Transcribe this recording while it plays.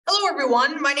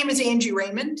everyone. My name is Angie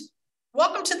Raymond.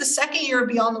 Welcome to the second year of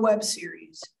Beyond the Web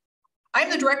series. I'm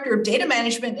the Director of Data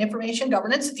Management and Information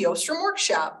Governance at the Ostrom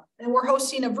Workshop, and we're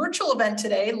hosting a virtual event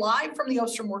today live from the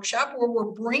Ostrom Workshop where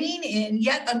we're bringing in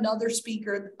yet another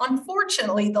speaker,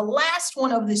 unfortunately the last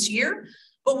one of this year,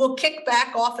 but we'll kick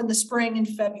back off in the spring in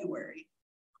February.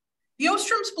 The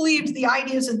Ostroms believed the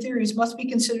ideas and theories must be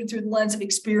considered through the lens of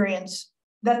experience,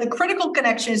 that the critical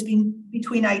connection is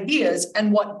between ideas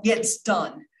and what gets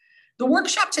done. The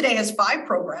workshop today has 5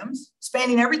 programs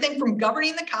spanning everything from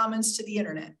governing the commons to the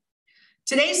internet.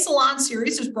 Today's Salon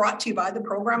series is brought to you by the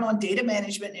Program on Data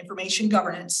Management and Information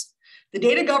Governance. The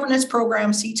Data Governance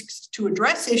Program seeks to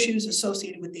address issues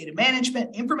associated with data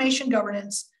management, information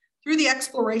governance, through the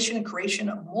exploration and creation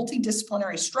of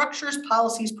multidisciplinary structures,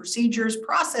 policies, procedures,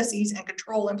 processes, and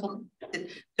control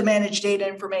implemented to manage data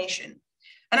information.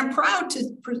 And I'm proud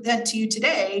to present to you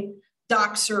today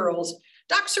Doc Searles.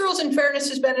 Doc Searles, in fairness,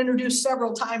 has been introduced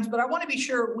several times, but I want to be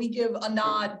sure we give a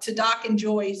nod to Doc and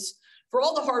Joyce for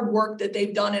all the hard work that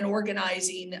they've done in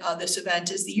organizing this event.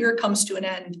 As the year comes to an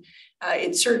end,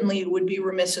 it certainly would be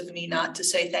remiss of me not to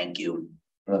say thank you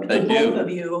to both of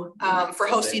you for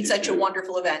hosting such a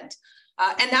wonderful event.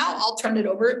 And now I'll turn it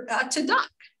over to Doc.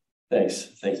 Thanks,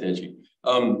 Angie.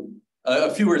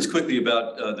 A few words quickly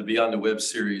about the Beyond the Web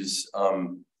series.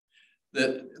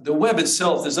 The web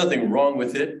itself, there's nothing wrong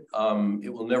with it.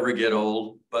 It will never get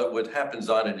old, but what happens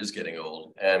on it is getting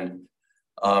old. And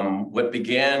what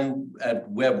began at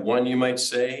Web 1, you might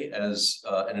say, as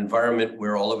an environment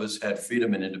where all of us had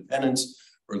freedom and independence,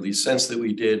 or at least sense that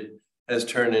we did, has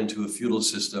turned into a feudal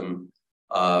system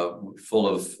full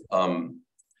of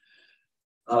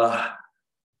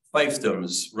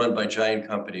fiefdoms run by giant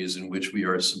companies in which we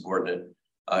are subordinate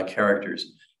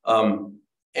characters.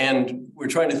 And we're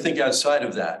trying to think outside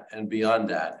of that and beyond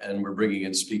that, and we're bringing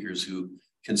in speakers who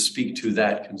can speak to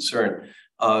that concern.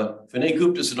 Vinay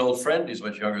Gupta is an old friend. He's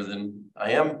much younger than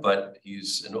I am, but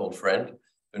he's an old friend.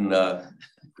 Been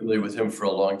familiar with him for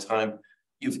a long time.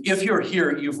 If you're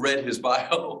here, you've read his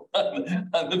bio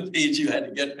on the page you had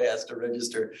to get past to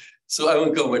register. So I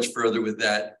won't go much further with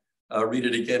that. Read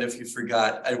it again if you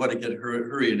forgot. I want to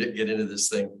hurry to get into this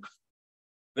thing.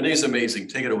 Vinay's amazing.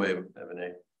 Take it away,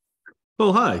 Vinay.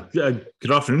 Well, hi.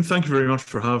 Good afternoon. Thank you very much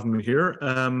for having me here.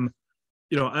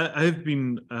 I've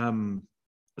been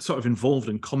sort of involved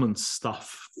in commons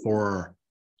stuff for,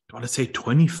 I want to say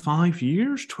 25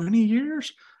 years, 20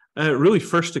 years. Really,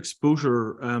 first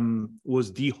exposure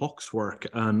was Dee Hock's work,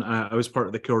 and I was part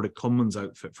of the Chaotic Commons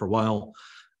outfit for a while,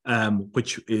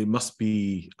 which it must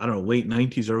be, I don't know, late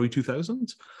 90s, early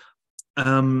 2000s.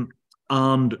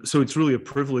 And so it's really a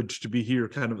privilege to be here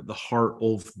kind of at the heart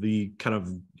of the kind of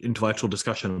intellectual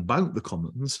discussion about the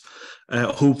commons,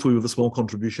 hopefully with a small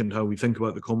contribution to how we think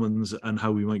about the commons and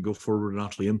how we might go forward and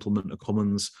actually implement a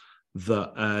commons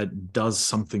that does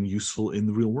something useful in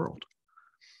the real world.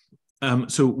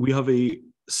 So we have a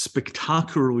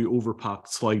spectacularly overpacked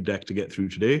slide deck to get through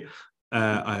today.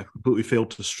 I completely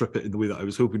failed to strip it in the way that I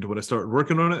was hoping to when I started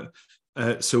working on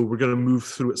it. So we're going to move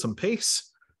through at some pace.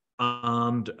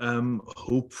 And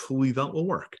hopefully that will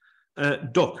work.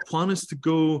 Doc, plan is to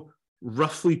go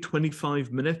roughly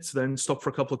 25 minutes, then stop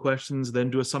for a couple of questions, then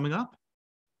do a summing up?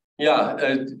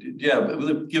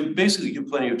 Basically give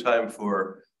plenty of time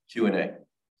for Q&A.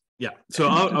 Yeah, so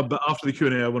after the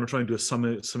Q&A, I want to try and do a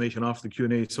summation after the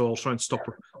Q&A, so I'll try and stop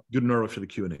good and early for the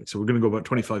Q&A. So we're going to go about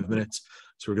 25 minutes,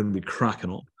 so we're going to be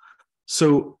cracking on.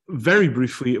 So very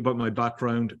briefly about my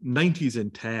background, 90s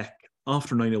in tech,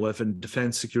 after 9/11,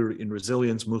 defense, security, and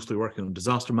resilience, mostly working on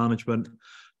disaster management.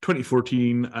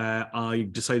 2014, I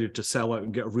decided to sell out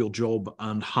and get a real job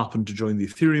and happened to join the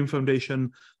Ethereum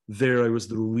Foundation. There I was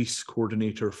the release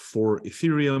coordinator for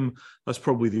Ethereum. That's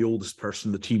probably the oldest person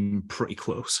in the team, pretty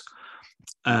close.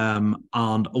 And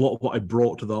a lot of what I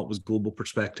brought to that was global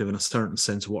perspective and a certain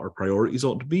sense of what our priorities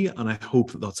ought to be. And I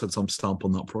hope that that's had some stamp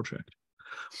on that project.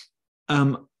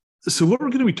 So what we're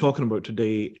going to be talking about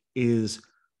today is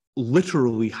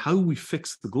literally how we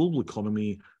fix the global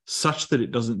economy such that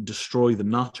it doesn't destroy the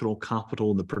natural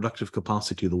capital and the productive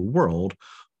capacity of the world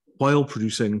while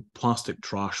producing plastic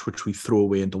trash, which we throw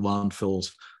away into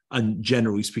landfills and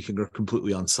generally speaking are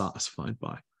completely unsatisfied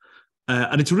by.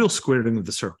 And it's a real squaring of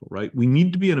the circle, right? We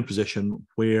need to be in a position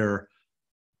where,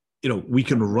 we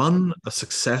can run a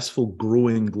successful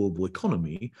growing global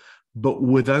economy, but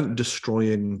without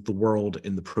destroying the world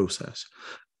in the process.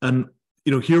 And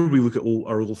here we look at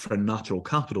our old friend natural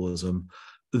capitalism,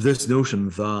 this notion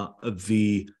that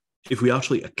if we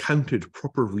actually accounted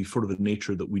properly for the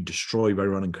nature that we destroy by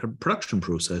running production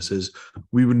processes,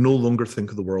 we would no longer think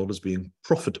of the world as being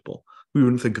profitable. We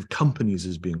wouldn't think of companies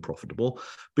as being profitable,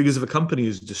 because if a company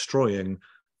is destroying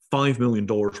 $5 million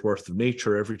worth of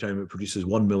nature every time it produces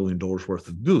 $1 million worth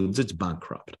of goods, it's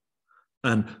bankrupt.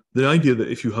 And the idea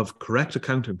that if you have correct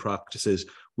accounting practices,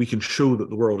 we can show that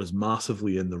the world is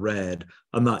massively in the red,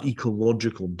 and that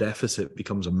ecological deficit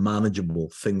becomes a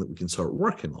manageable thing that we can start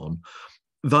working on,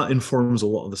 that informs a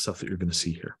lot of the stuff that you're going to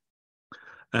see here.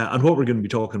 And what we're going to be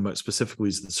talking about specifically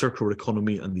is the circular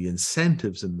economy and the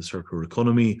incentives in the circular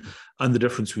economy, and the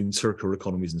difference between circular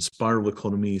economies and spiral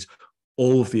economies,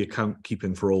 all of the account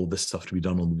keeping for all of this stuff to be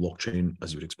done on the blockchain,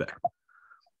 as you would expect.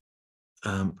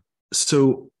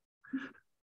 So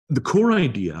the core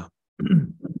idea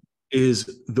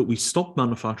is that we stop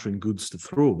manufacturing goods to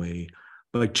throw away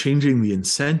by changing the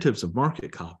incentives of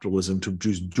market capitalism to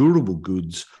produce durable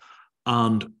goods.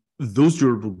 And those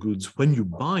durable goods, when you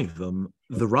buy them,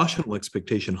 the rational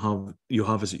expectation you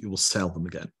have is that you will sell them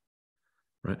again,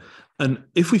 right? And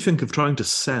if we think of trying to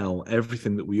sell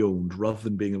everything that we owned rather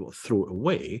than being able to throw it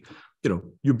away,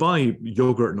 you buy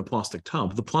yogurt in a plastic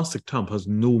tub, the plastic tub has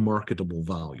no marketable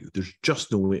value. There's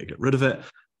just no way to get rid of it.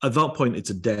 At that point,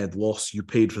 it's a dead loss. You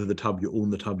paid for the tub, you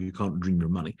own the tub, you can't redeem your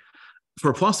money.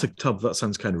 For a plastic tub, that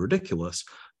sounds kind of ridiculous.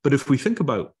 But if we think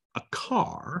about a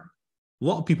car, a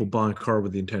lot of people buy a car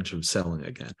with the intention of selling it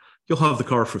again. You'll have the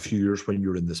car for a few years when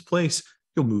you're in this place.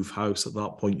 You'll move house. At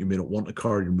that point, you may not want a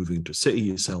car. You're moving into a city.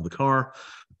 You sell the car.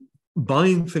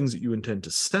 Buying things that you intend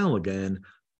to sell again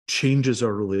changes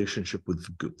our relationship with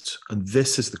the goods. And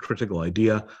this is the critical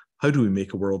idea. How do we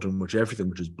make a world in which everything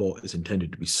which is bought is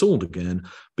intended to be sold again?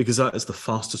 Because that is the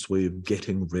fastest way of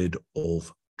getting rid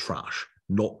of trash,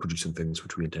 not producing things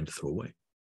which we intend to throw away.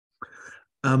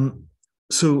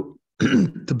 So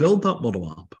to build that model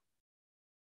up,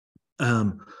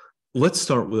 let's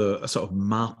start with a sort of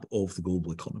map of the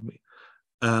global economy.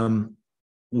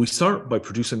 We start by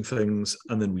producing things,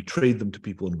 and then we trade them to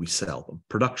people and we sell them.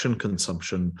 Production,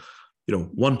 consumption,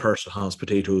 one person has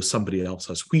potatoes, somebody else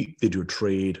has wheat, they do a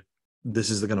trade.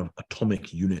 This is the kind of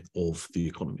atomic unit of the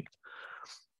economy.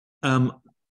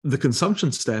 The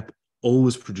consumption step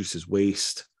always produces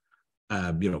waste,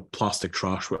 plastic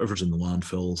trash, whatever's in the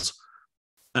landfills.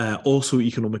 Also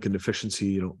economic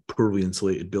inefficiency, poorly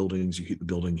insulated buildings, you heat the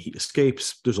building, heat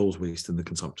escapes, there's always waste in the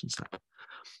consumption step.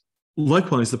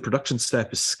 Likewise, the production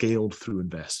step is scaled through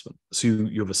investment. So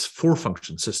you have a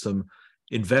four-function system.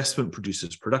 Investment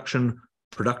produces production,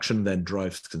 production then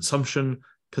drives consumption,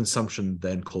 consumption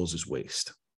then causes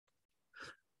waste.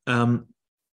 At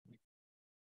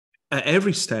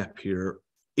every step here,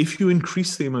 if you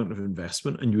increase the amount of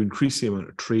investment and you increase the amount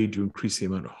of trade, you increase the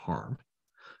amount of harm.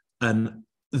 And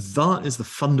that is the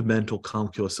fundamental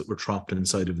calculus that we're trapped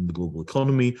inside of in the global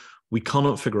economy. We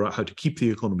cannot figure out how to keep the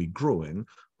economy growing,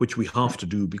 which we have to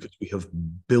do because we have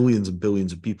billions and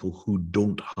billions of people who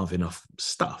don't have enough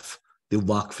stuff. They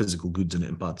lack physical goods and it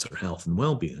impacts their health and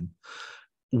well-being.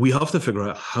 We have to figure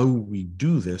out how we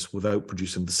do this without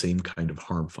producing the same kind of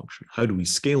harm function. How do we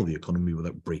scale the economy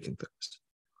without breaking things?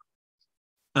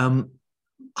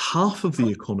 Half of the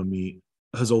economy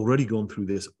has already gone through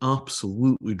this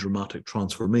absolutely dramatic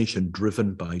transformation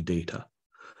driven by data.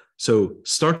 So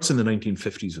starts in the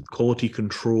 1950s with quality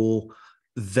control.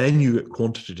 Then you get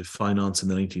quantitative finance in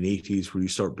the 1980s, where you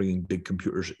start bringing big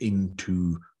computers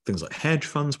into things like hedge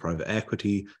funds, private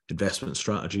equity, investment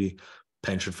strategy,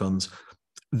 pension funds.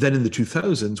 Then in the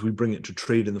 2000s, we bring it to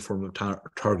trade in the form of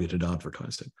targeted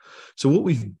advertising. So what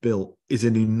we've built is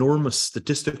an enormous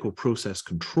statistical process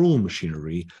control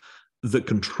machinery that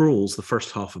controls the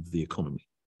first half of the economy.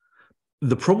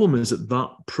 The problem is that that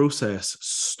process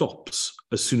stops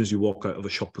as soon as you walk out of a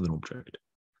shop with an object.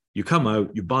 You come out,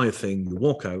 you buy a thing, you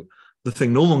walk out, the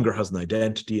thing no longer has an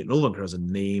identity, it no longer has a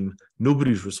name,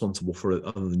 nobody's responsible for it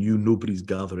other than you, nobody's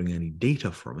gathering any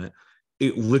data from it.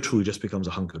 It literally just becomes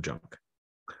a hunk of junk.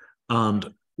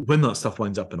 And when that stuff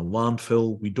winds up in a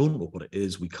landfill, we don't know what it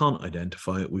is, we can't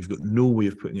identify it, we've got no way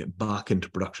of putting it back into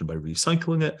production by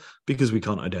recycling it because we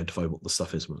can't identify what the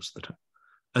stuff is most of the time.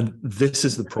 And this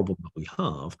is the problem that we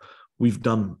have. We've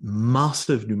done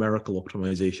massive numerical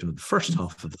optimization of the first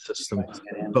half of the system,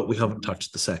 but we haven't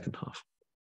touched the second half.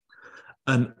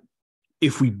 And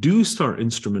if we do start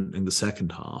instrumenting the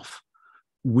second half,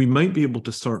 we might be able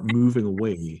to start moving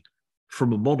away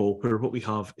from a model where what we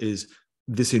have is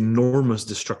this enormous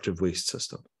destructive waste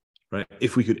system, right?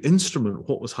 If we could instrument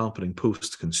what was happening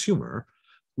post-consumer,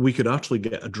 we could actually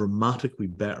get a dramatically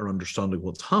better understanding of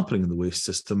what's happening in the waste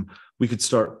system. We could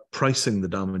start pricing the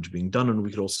damage being done, and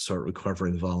we could also start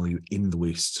recovering value in the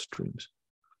waste streams.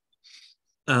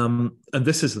 And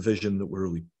this is the vision that we're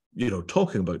really,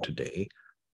 talking about today.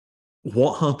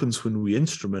 What happens when we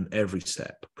instrument every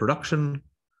step? Production,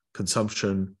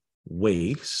 consumption,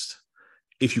 waste.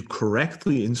 If you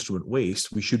correctly instrument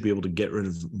waste, we should be able to get rid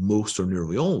of most or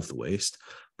nearly all of the waste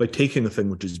by taking a thing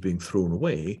which is being thrown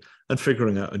away and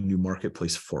figuring out a new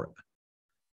marketplace for it.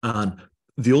 And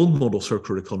the old model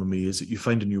circular economy is that you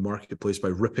find a new marketplace by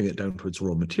ripping it down to its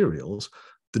raw materials.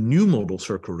 The new model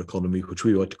circular economy, which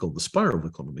we like to call the spiral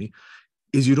economy,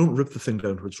 is you don't rip the thing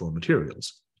down to its raw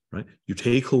materials, right? You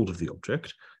take hold of the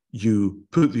object, you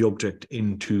put the object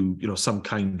into, some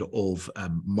kind of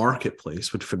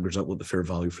marketplace which figures out what the fair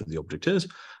value for the object is.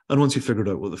 And once you figured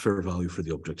out what the fair value for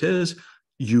the object is,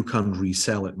 you can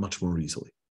resell it much more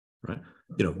easily, right?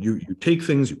 You take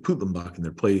things, you put them back in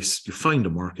their place, you find a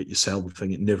market, you sell the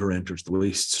thing, it never enters the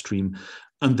waste stream.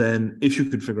 And then if you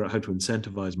could figure out how to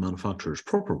incentivize manufacturers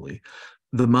properly,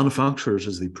 the manufacturers,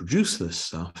 as they produce this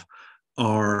stuff,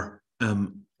 are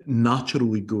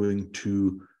naturally going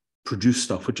to produce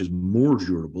stuff which is more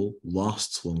durable,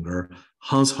 lasts longer,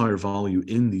 has higher value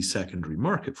in these secondary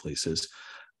marketplaces,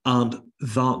 and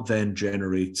that then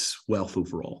generates wealth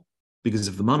overall. Because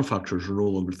if the manufacturers are no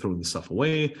longer throwing the stuff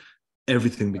away,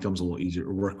 everything becomes a lot easier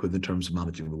to work with in terms of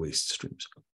managing the waste streams.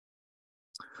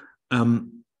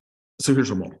 So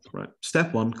here's our model, right?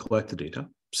 Step 1, collect the data.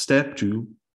 Step 2,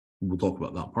 we'll talk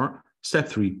about that part. Step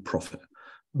 3, profit.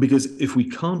 Because if we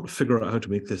can't figure out how to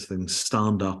make this thing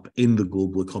stand up in the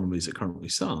global economy as it currently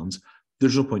stands,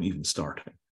 there's no point even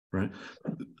starting, right?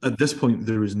 At this point,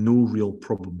 there is no real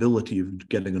probability of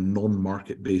getting a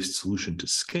non-market-based solution to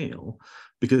scale,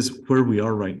 because where we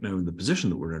are right now, in the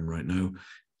position that we're in right now,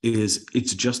 is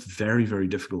it's just very, very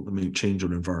difficult to make change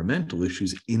on environmental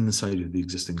issues inside of the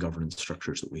existing governance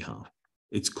structures that we have.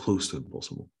 It's close to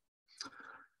impossible.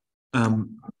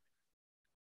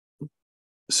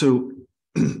 So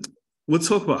let's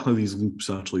talk about how these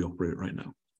loops actually operate right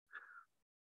now.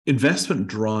 Investment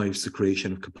drives the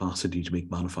creation of capacity to make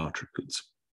manufactured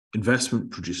goods. Investment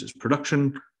produces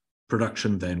production.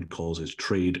 Production then causes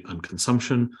trade and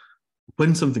consumption.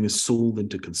 When something is sold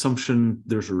into consumption,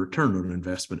 there's a return on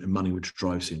investment in money which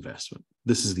drives the investment.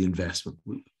 This is the investment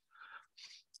loop.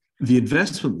 The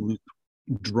investment loop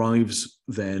drives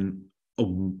then a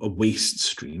waste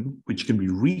stream, which can be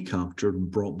recaptured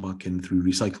and brought back in through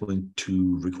recycling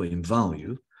to reclaim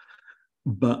value.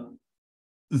 But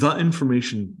that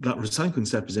information, that recycling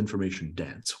step is information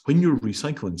dense. When you're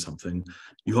recycling something,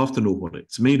 you have to know what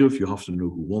it's made of, you have to know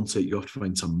who wants it, you have to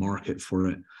find some market for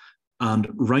it. And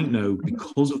right now,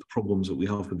 because of the problems that we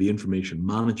have with the information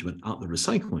management at the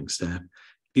recycling step,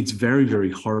 it's very,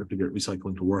 very hard to get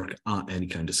recycling to work at any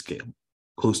kind of scale,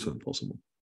 close to impossible.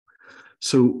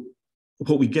 So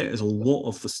what we get is a lot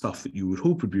of the stuff that you would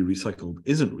hope would be recycled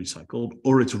isn't recycled,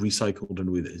 or it's recycled in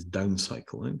a way that is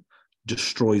downcycling,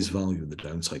 destroys value in the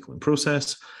downcycling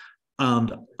process.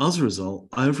 And as a result,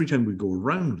 every time we go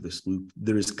around this loop,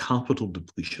 there is capital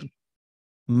depletion.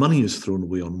 Money is thrown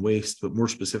away on waste, but more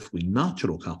specifically,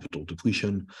 natural capital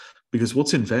depletion, because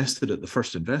what's invested at the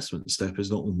first investment step is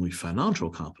not only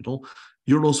financial capital,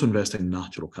 you're also investing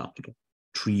natural capital,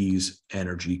 trees,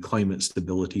 energy, climate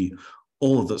stability.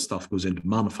 All of that stuff goes into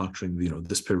manufacturing,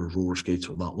 this pair of roller skates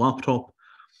or that laptop.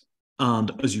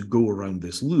 And as you go around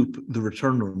this loop, the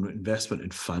return on investment in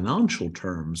financial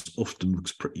terms often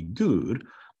looks pretty good,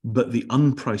 but the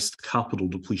unpriced capital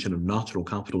depletion of natural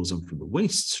capitalism from the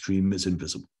waste stream is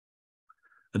invisible.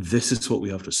 And this is what we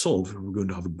have to solve if we're going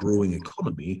to have a growing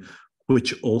economy,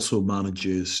 which also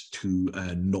manages to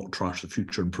not trash the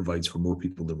future and provides for more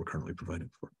people than we're currently providing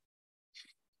for.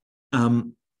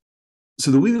 So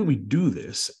the way that we do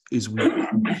this is we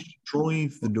destroy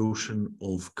the notion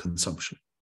of consumption,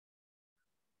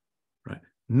 right?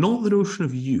 Not the notion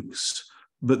of use,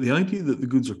 but the idea that the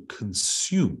goods are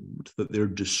consumed, that they're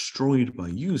destroyed by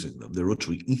using them, they're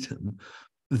literally eaten.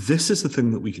 This is the thing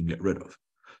that we can get rid of.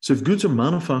 So if goods are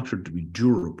manufactured to be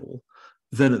durable,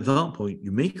 then at that point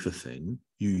you make the thing,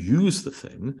 you use the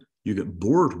thing, you get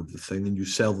bored with the thing, and you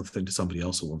sell the thing to somebody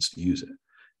else who wants to use it.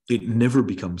 It never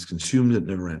becomes consumed, it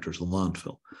never enters the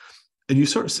landfill. And you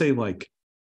sort of say, like,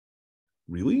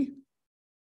 really?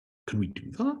 Can we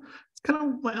do that? It's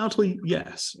kind of like, actually,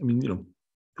 yes. I mean,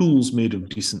 tools made of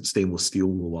decent stainless steel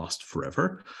will last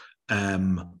forever.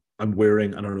 I'm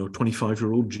wearing, I don't know,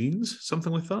 25-year-old jeans,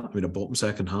 something like that. I mean, I bought them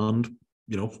secondhand,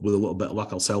 with a little bit of luck,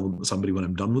 I'll sell them to somebody when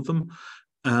I'm done with them.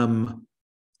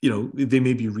 They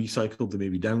may be recycled, they may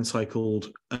be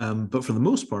downcycled, but for the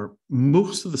most part,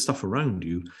 most of the stuff around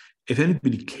you, if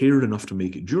anybody cared enough to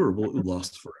make it durable, it would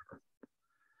last forever.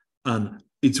 And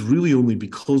it's really only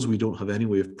because we don't have any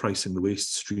way of pricing the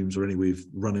waste streams or any way of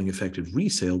running effective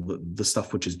resale that the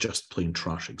stuff which is just plain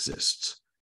trash exists.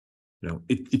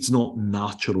 It's not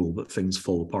natural that things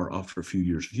fall apart after a few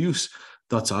years of use.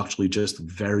 That's actually just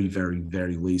very, very,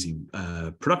 very lazy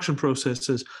production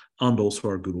processes, and also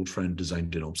our good old friend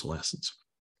designed in obsolescence.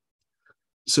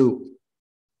 So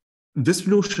this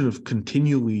notion of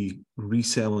continually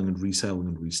reselling and reselling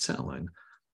and reselling,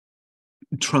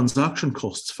 transaction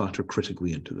costs factor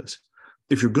critically into this.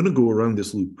 If you're going to go around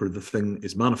this loop where the thing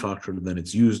is manufactured and then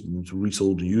it's used and it's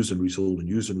resold and used and resold and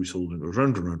used and resold and goes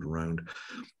round and round and round,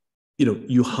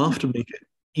 you have to make it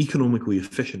economically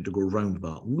efficient to go around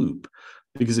that loop.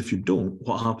 Because if you don't,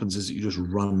 what happens is that you just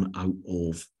run out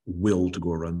of will to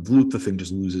go around the loop. The thing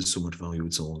just loses so much value,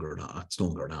 it's no longer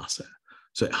an asset.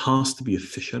 So it has to be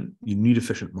efficient. You need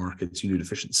efficient markets. You need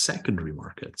efficient secondary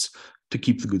markets to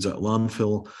keep the goods out of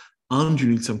landfill. And you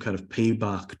need some kind of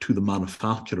payback to the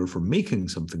manufacturer for making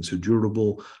something so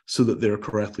durable so that they're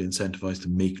correctly incentivized to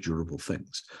make durable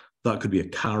things. That could be a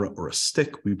carrot or a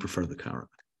stick. We prefer the carrot.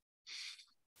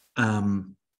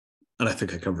 And I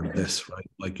think I covered this, right?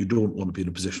 Like, you don't want to be in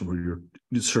a position where your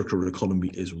circular economy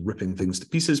is ripping things to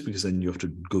pieces, because then you have to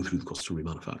go through the cost of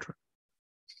remanufacturing.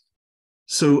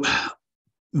 So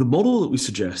the model that we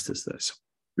suggest is this.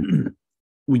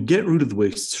 We get rid of the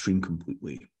waste stream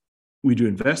completely. We do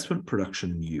investment, production,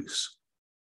 and use.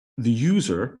 The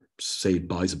user, say,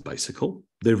 buys a bicycle.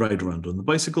 They ride around on the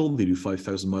bicycle. They do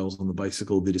 5,000 miles on the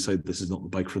bicycle. They decide this is not the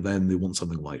bike for them. They want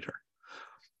something lighter.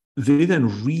 They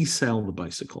then resell the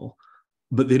bicycle,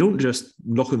 but they don't just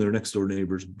knock on their next door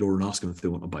neighbor's door and ask them if they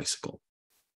want a bicycle.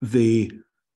 They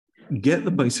get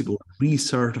the bicycle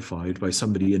recertified by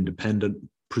somebody independent,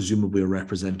 presumably a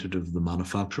representative of the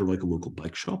manufacturer, like a local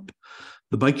bike shop.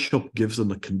 The bike shop gives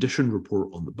them a condition report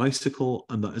on the bicycle,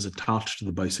 and that is attached to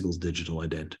the bicycle's digital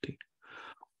identity.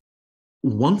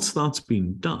 Once that's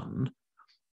been done,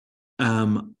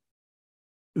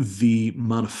 the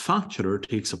manufacturer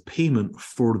takes a payment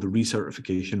for the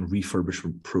recertification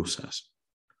refurbishment process.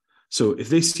 So if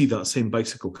they see that same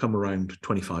bicycle come around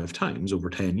 25 times over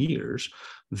 10 years,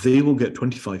 they will get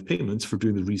 25 payments for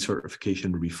doing the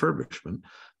recertification refurbishment.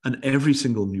 And every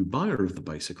single new buyer of the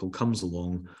bicycle comes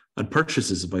along and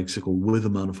purchases the bicycle with a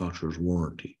manufacturer's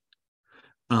warranty.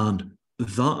 And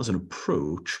that as an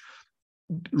approach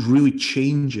really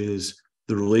changes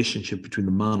the relationship between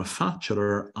the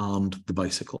manufacturer and the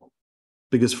bicycle.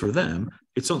 Because for them,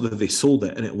 it's not that they sold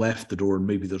it and it left the door and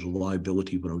maybe there's a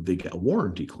liability when they get a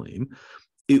warranty claim.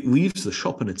 It leaves the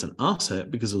shop and it's an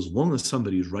asset, because as long as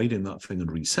somebody is riding that thing and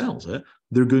resells it,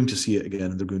 they're going to see it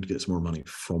again and they're going to get some more money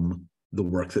from the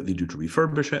work that they do to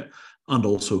refurbish it, and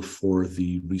also for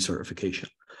the recertification.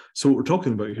 So what we're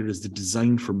talking about here is the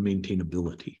design for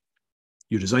maintainability.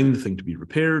 You design the thing to be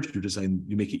repaired,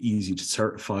 you make it easy to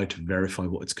certify, to verify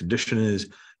what its condition is.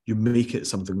 You make it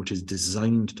something which is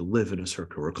designed to live in a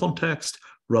circular context,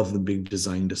 rather than being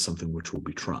designed as something which will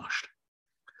be trashed.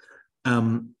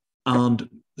 And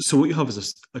so what you have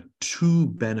is a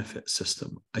two-benefit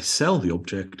system. I sell the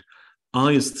object.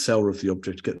 I, as the seller of the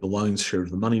object, get the lion's share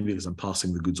of the money because I'm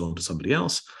passing the goods on to somebody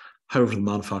else. However, the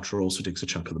manufacturer also takes a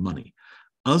chunk of the money.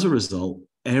 As a result,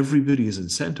 everybody is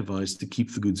incentivized to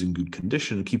keep the goods in good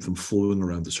condition and keep them flowing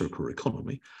around the circular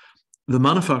economy. The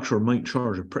manufacturer might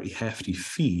charge a pretty hefty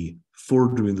fee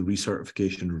for doing the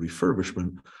recertification and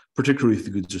refurbishment, particularly if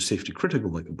the goods are safety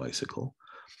critical, like a bicycle.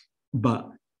 But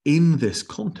in this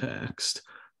context,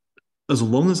 as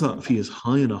long as that fee is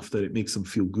high enough that it makes them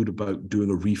feel good about doing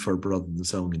a refurb rather than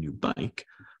selling a new bike,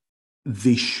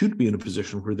 they should be in a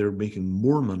position where they're making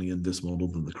more money in this model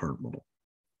than the current model.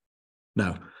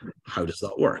 Now, how does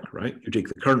that work, right? You take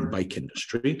the current bike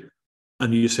industry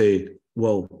and you say,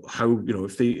 well, how,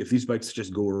 if these bikes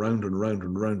just go around and around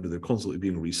and around and they're constantly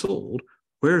being resold,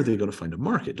 where are they going to find a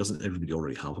market? Doesn't everybody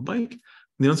already have a bike? And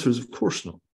the answer is, of course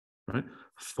not, right?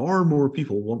 Far more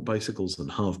people want bicycles than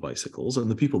have bicycles, and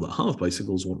the people that have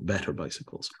bicycles want better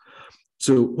bicycles.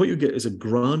 So what you get is a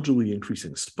gradually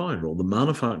increasing spiral. The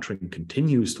manufacturing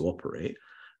continues to operate,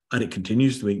 and it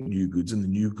continues to make new goods, and the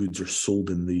new goods are sold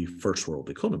in the first world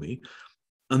economy.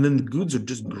 And then the goods are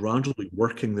just gradually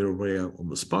working their way out on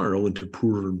the spiral into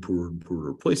poorer and poorer and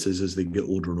poorer places as they get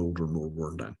older and older and more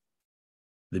worn down.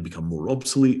 They become more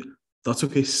obsolete. That's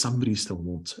okay, somebody still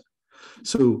wants it.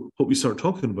 So what we start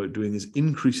talking about doing is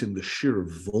increasing the sheer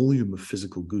volume of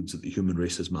physical goods that the human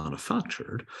race has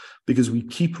manufactured, because we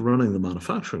keep running the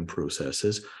manufacturing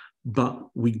processes, but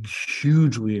we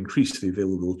hugely increase the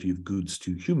availability of goods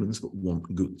to humans that want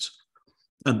goods.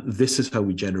 And this is how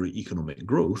we generate economic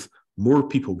growth. More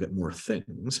people get more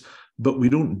things, but we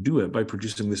don't do it by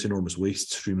producing this enormous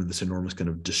waste stream and this enormous kind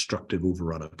of destructive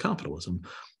overrun of capitalism.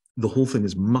 The whole thing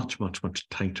is much, much, much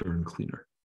tighter and cleaner.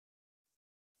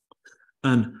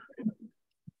 And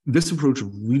this approach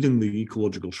of reading the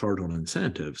ecological shard on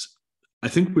incentives I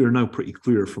think we are now pretty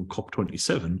clear from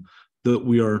COP27 that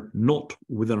we are not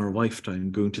within our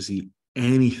lifetime going to see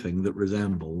anything that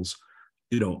resembles,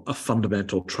 a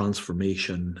fundamental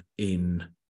transformation in,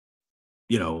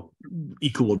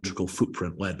 ecological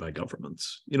footprint led by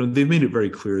governments. They've made it very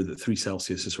clear that 3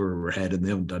 Celsius is where we're headed, and they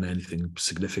haven't done anything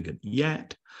significant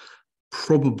yet.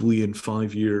 Probably in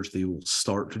 5 years, they will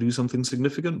start to do something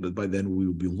significant, but by then we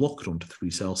will be locked onto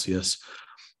 3 Celsius.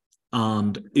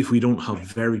 And if we don't have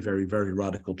very, very, very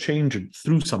radical change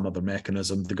through some other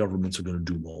mechanism, the governments are going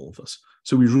to do all of us.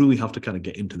 So we really have to kind of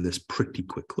get into this pretty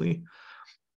quickly,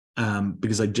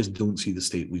 because I just don't see the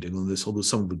state leading on this. Although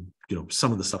some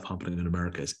of the stuff happening in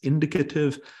America is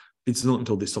indicative, it's not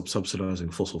until they stop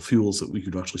subsidizing fossil fuels that we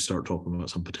could actually start talking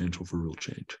about some potential for real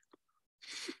change.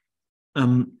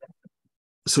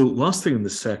 So last thing in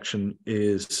this section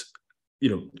is,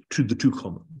 to the 2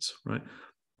 commons, right?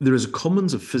 There is a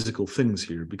commons of physical things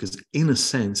here because in a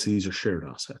sense, these are shared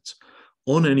assets.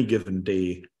 On any given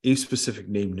day, a specific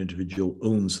named individual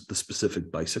owns the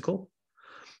specific bicycle,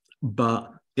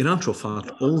 but in actual fact,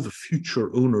 all the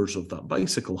future owners of that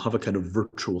bicycle have a kind of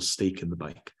virtual stake in the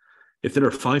bike. If there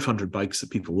are 500 bikes that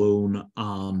people own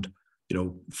and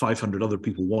 500 other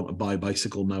people want to buy a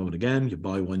bicycle now and again, you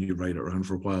buy one, you ride it around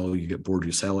for a while, you get bored,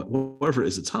 you sell it, whatever it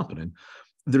is that's happening,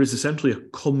 there is essentially a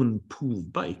common pool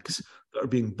of bikes that are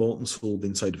being bought and sold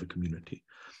inside of a community.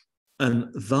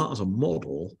 And that as a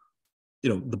model,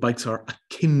 the bikes are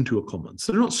akin to a commons.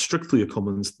 They're not strictly a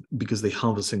commons because they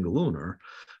have a single owner,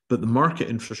 but the market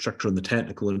infrastructure and the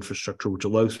technical infrastructure, which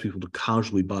allows people to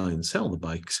casually buy and sell the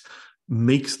bikes,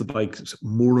 makes the bikes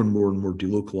more and more and more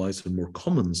delocalized and more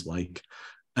commons-like,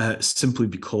 simply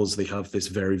because they have this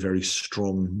very, very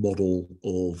strong model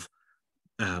of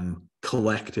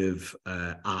collective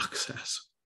access,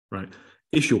 right?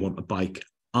 If you want a bike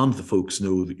and the folks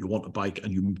know that you want a bike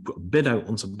and you put a bid out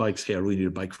on some bikes, hey, I really need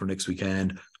a bike for next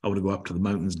weekend, I want to go up to the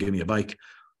mountains, give me a bike.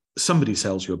 Somebody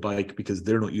sells you a bike because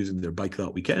they're not using their bike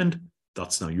that weekend.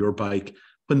 That's now your bike.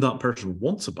 When that person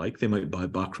wants a bike, they might buy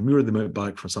it back from you or they might buy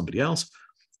it from somebody else.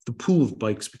 The pool of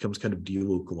bikes becomes kind of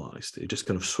delocalized. It just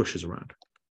kind of swishes around.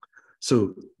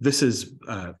 So this is,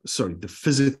 the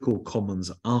physical commons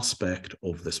aspect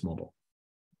of this model,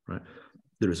 right?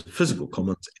 There is a physical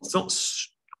commons. It's not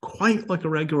quite like a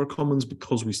regular commons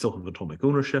because we still have atomic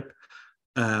ownership.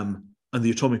 And the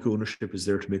atomic ownership is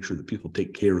there to make sure that people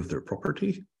take care of their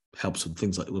property, helps with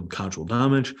things like low casual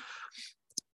damage.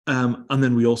 And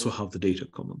then we also have the data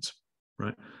commons,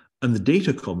 right? And the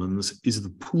data commons is the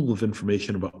pool of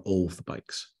information about all of the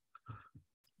bikes,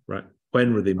 right?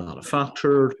 When were they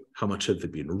manufactured? How much have they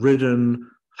been ridden?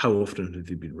 How often have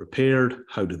they been repaired?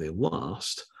 How do they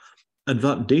last? And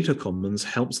that data commons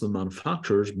helps the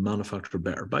manufacturers manufacture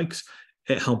better bikes.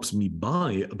 It helps me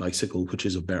buy a bicycle, which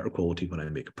is of better quality when I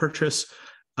make a purchase.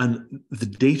 And the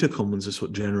data commons is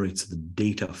what generates the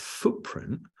data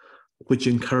footprint, which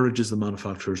encourages the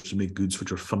manufacturers to make goods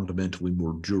which are fundamentally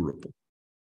more durable,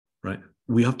 right?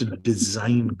 We have to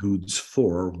design goods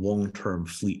for long-term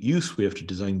fleet use. We have to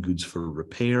design goods for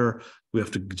repair. We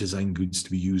have to design goods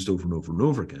to be used over and over and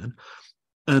over again.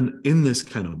 And in this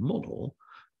kind of model,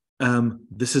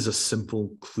 this is a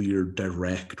simple, clear,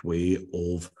 direct way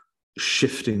of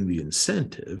shifting the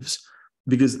incentives,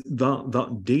 because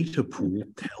that data pool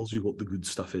tells you what the good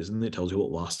stuff is, and it tells you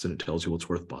what lasts, and it tells you what's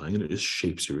worth buying, and it just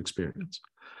shapes your experience.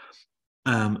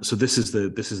 So this is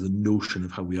the notion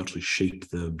of how we actually shape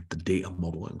the data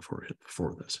modeling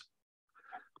for this.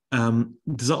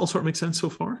 Does that all sort of make sense so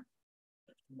far?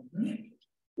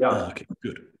 Yeah. Okay,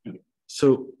 good.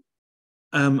 So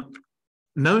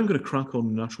now I'm going to crack on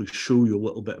and actually show you a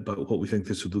little bit about what we think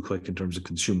this would look like in terms of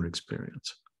consumer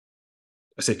experience.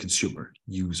 I say consumer,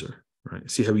 user,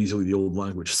 right? See how easily the old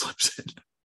language slips in.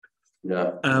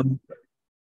 Yeah.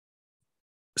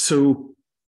 So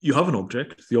you have an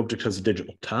object. The object has a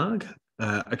digital tag.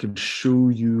 I can show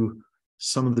you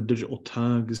some of the digital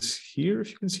tags here,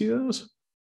 if you can see those.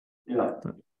 Yeah.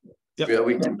 Yep. Yeah,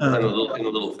 we can in a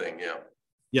little thing, yeah.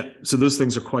 Yeah, so those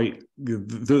things are quite good.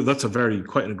 That's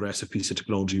quite an aggressive piece of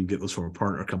technology. You get those from a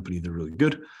partner company, they're really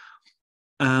good.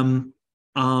 And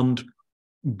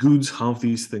goods have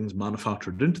these things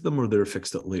manufactured into them or they're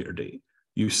fixed at a later date.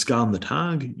 You scan the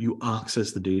tag, you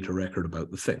access the data record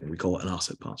about the thing. We call it an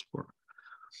asset passport.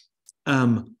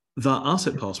 That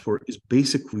asset passport is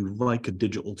basically like a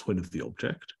digital twin of the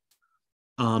object.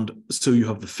 And so you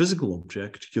have the physical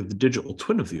object, you have the digital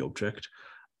twin of the object,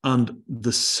 and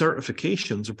the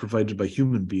certifications are provided by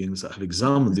human beings that have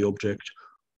examined the object,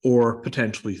 or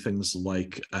potentially things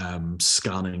like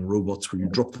scanning robots, where you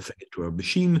drop the thing into a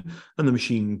machine and the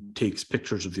machine takes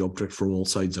pictures of the object from all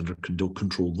sides under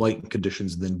controlled lighting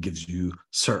conditions and then gives you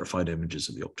certified images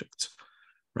of the objects,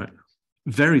 right?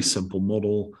 Very simple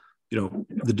model.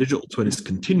 The digital twin is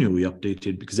continually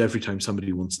updated because every time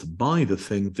somebody wants to buy the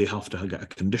thing, they have to get a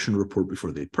condition report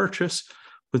before they purchase.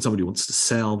 When somebody wants to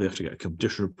sell, they have to get a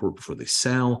condition report before they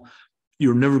sell.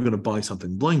 You're never going to buy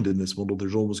something blind in this model.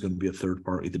 There's always going to be a third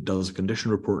party that does a condition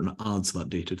report and adds that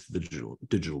data to the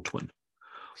digital twin.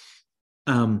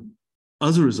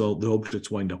 As a result, the objects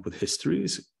wind up with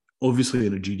histories. Obviously,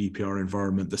 in a GDPR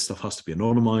environment, this stuff has to be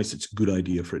anonymized. It's a good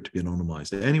idea for it to be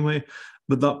anonymized anyway.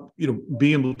 But that,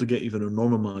 being able to get even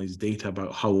anonymized data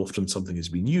about how often something is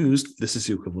being used, this is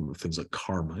the equivalent of things like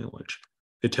car mileage.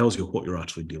 It tells you what you're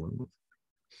actually dealing with.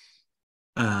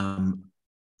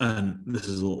 And this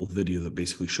is a little video that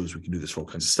basically shows we can do this for all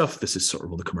kinds of stuff. This is sort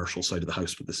of on the commercial side of the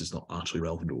house, but this is not actually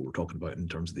relevant to what we're talking about in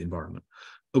terms of the environment.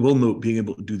 I will note being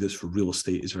able to do this for real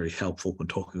estate is very helpful when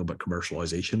talking about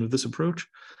commercialization of this approach,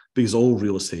 because all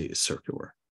real estate is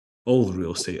circular. All the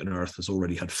real estate on Earth has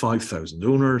already had 5,000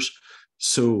 owners.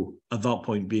 So at that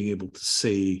point, being able to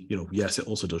say, yes, it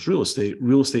also does real estate.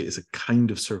 Real estate is a kind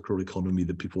of circular economy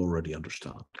that people already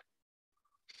understand.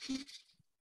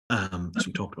 So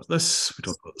we talked about this, we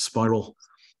talked about the spiral.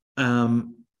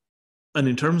 And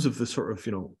in terms of the sort of,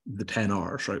 the 10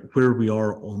 R's, right, where we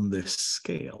are on this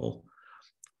scale,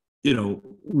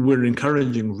 we're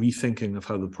encouraging rethinking of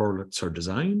how the products are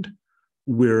designed.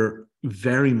 We're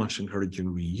very much encouraging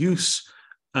reuse.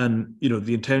 And,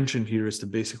 the intention here is to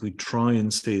basically try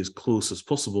and stay as close as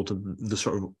possible to the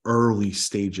sort of early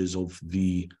stages of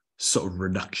the sort of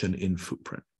reduction in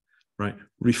footprint. Right?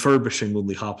 Refurbishing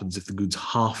only happens if the goods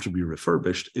have to be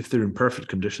refurbished. If they're in perfect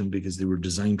condition because they were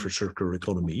designed for circular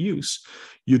economy use,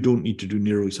 you don't need to do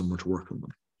nearly so much work on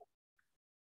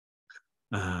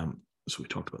them. So we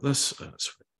talked about this.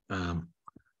 And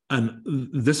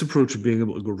this approach of being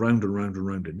able to go round and round and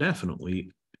round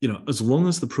indefinitely, as long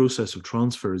as the process of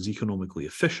transfer is economically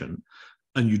efficient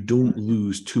and you don't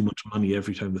lose too much money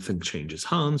every time the thing changes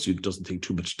hands, it doesn't take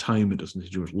too much time, it doesn't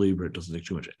take too much labor, it doesn't take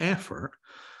too much effort,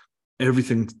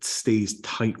 everything stays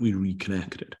tightly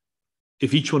reconnected.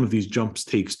 If each one of these jumps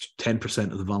takes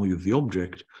 10% of the value of the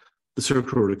object, the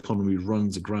circular economy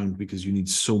runs aground because you need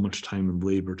so much time and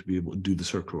labor to be able to do the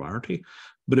circularity.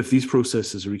 But if these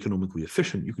processes are economically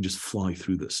efficient, you can just fly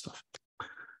through this stuff.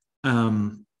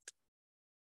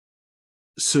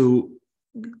 So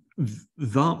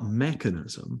that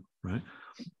mechanism, right?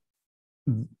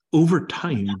 Over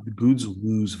time, the goods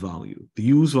lose value.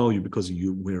 They lose value because of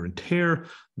wear and tear.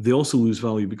 They also lose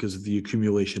value because of the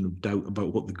accumulation of doubt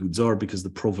about what the goods are, because the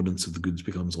provenance of the goods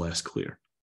becomes less clear,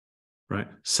 right?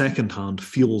 Second-hand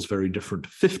feels very different to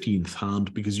 15th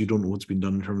hand because you don't know what's been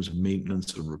done in terms of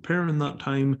maintenance and repair in that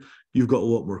time. You've got a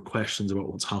lot more questions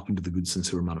about what's happened to the goods since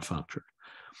they were manufactured.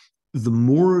 The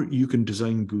more you can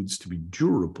design goods to be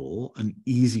durable and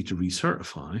easy to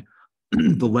recertify,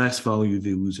 the less value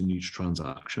they lose in each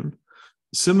transaction.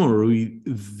 Similarly,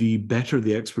 the better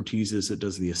the expertise is that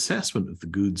does the assessment of the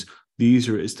goods, the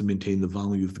easier it is to maintain the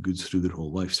value of the goods through their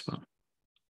whole lifespan.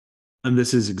 And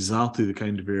this is exactly the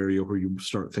kind of area where you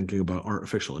start thinking about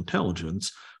artificial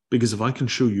intelligence, because if I can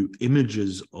show you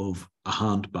images of a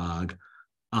handbag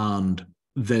and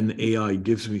then AI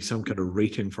gives me some kind of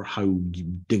rating for how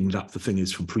dinged up the thing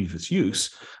is from previous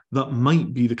use, that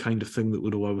might be the kind of thing that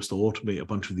would allow us to automate a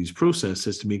bunch of these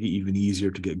processes to make it even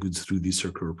easier to get goods through these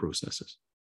circular processes.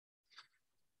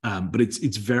 But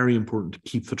it's very important to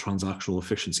keep the transactional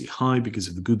efficiency high, because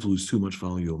if the goods lose too much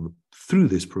value through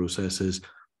these processes,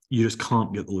 you just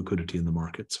can't get the liquidity in the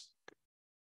markets.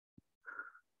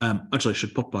 Actually, I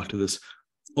should pop back to this.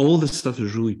 All this stuff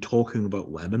is really talking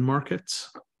about lemon markets.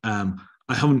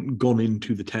 I haven't gone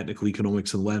into the technical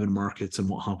economics of lemon markets and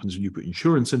what happens when you put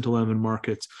insurance into lemon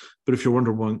markets. But if you're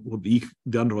wondering what the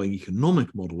underlying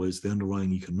economic model is, the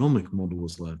underlying economic model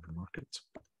is lemon markets.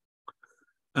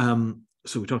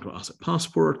 So we talked about asset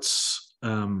passports.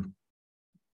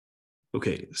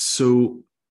 Okay, so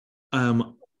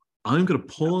I'm going to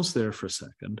pause there for a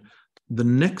second. The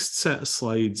next set of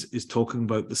slides is talking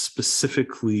about the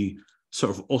specifically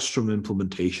sort of Ostrom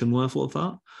implementation level of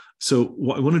that. So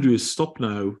what I want to do is stop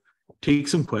now, take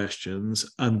some questions,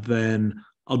 and then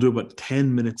I'll do about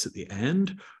 10 minutes at the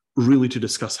end, really to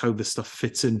discuss how this stuff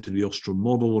fits into the Ostrom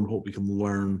model and what we can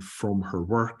learn from her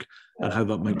work and how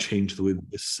that might change the way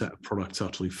that this set of products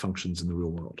actually functions in the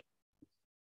real world.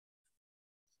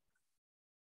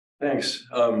 Thanks.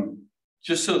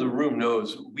 Just so the room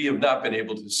knows, we have not been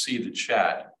able to see the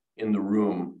chat in the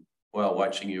room while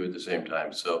watching you at the same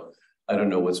time. So I don't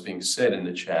know what's being said in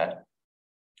the chat.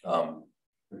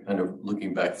 We're kind of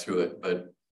looking back through it,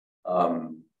 but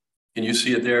can you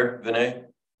see it there, Vinay?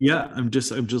 Yeah, I'm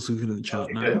just looking at the chat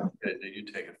now. Good. You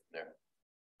take it from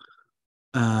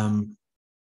there.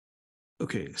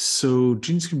 Okay, so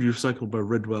genes can be recycled by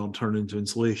Ridwell and turned into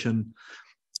insulation.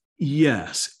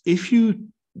 Yes, if you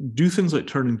do things like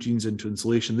turning genes into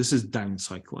insulation, this is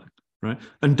downcycling, right?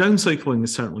 And downcycling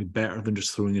is certainly better than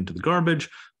just throwing into the garbage,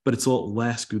 but it's a lot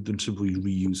less good than simply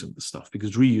reusing the stuff,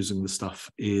 because reusing the stuff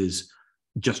is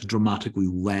just dramatically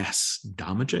less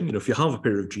damaging. If you have a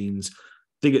pair of jeans,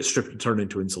 they get stripped and turned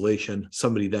into insulation,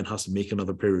 somebody then has to make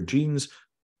another pair of jeans.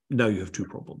 Now you have two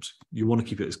problems. You want to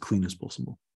keep it as clean as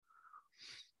possible.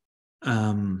 We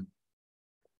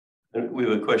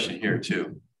have a question here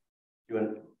too. You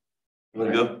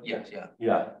want to go?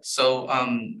 Yeah. So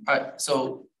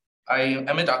I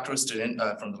am a doctoral student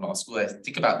from the law school. I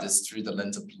think about this through the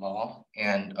lens of law,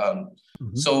 and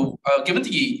so given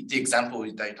the example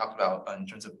that you talked about in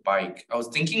terms of bike, I was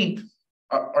thinking,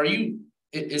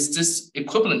 is this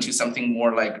equivalent to something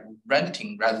more like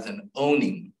renting rather than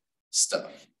owning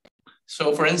stuff?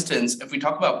 So for instance, if we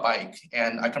talk about bike,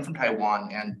 and I come from Taiwan,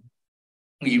 and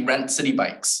we rent city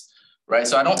bikes, right?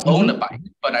 So I don't own a bike,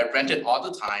 but I rent it all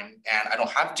the time, and I don't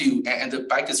have to, and the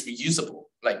bike is reusable.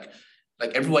 Like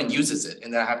everyone uses it,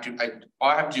 and then all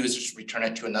I have to do is just return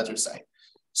it to another site.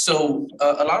 So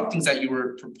a lot of things that you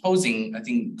were proposing, I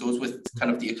think, goes with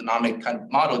kind of the economic kind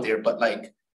of model there. But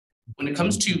like, when it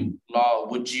comes to law,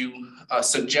 would you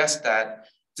suggest that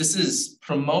this is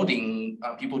promoting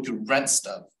people to rent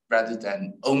stuff rather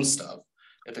than own stuff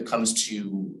if it comes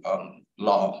to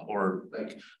law, or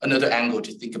like another angle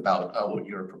to think about what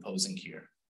you're proposing here?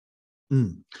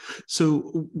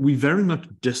 So we very much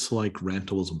dislike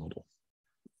rental as a model,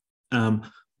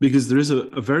 because there is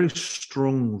a very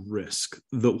strong risk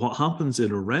that what happens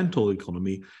in a rental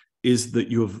economy is that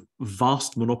you have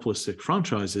vast monopolistic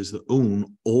franchises that own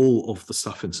all of the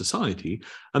stuff in society,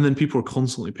 and then people are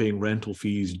constantly paying rental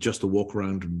fees just to walk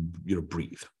around and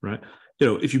breathe, right?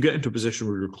 If you get into a position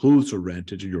where your clothes are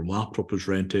rented, and your laptop is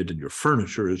rented, and your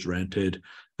furniture is rented,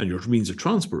 and your means of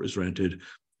transport is rented,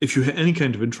 if you hit any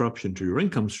kind of interruption to your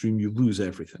income stream, you lose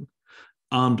everything.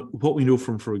 And what we know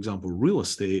from, for example, real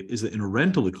estate is that in a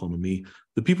rental economy,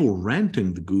 the people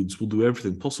renting the goods will do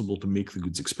everything possible to make the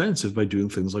goods expensive by doing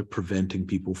things like preventing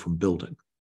people from building.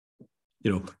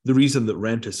 The reason that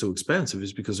rent is so expensive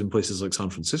is because in places like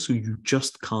San Francisco, you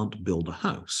just can't build a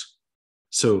house.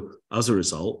 So as a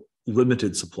result,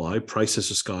 limited supply,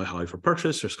 prices are sky high for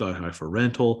purchase or sky high for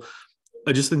rental.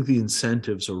 I just think the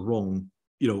incentives are wrong,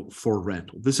 for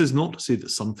rental. This is not to say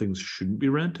that some things shouldn't be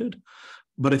rented,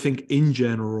 but I think in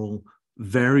general,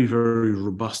 very, very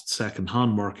robust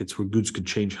second-hand markets where goods could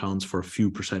change hands for a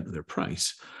few percent of their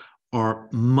price are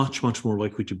much, much more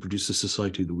likely to produce a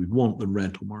society that we want than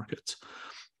rental markets.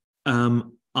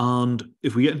 And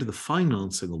if we get into the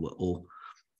financing a little,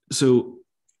 so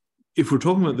if we're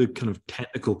talking about the kind of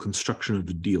technical construction of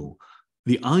the deal,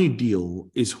 the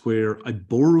ideal is where I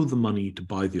borrow the money to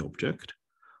buy the object,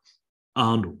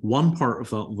 and one part of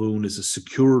that loan is a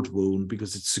secured loan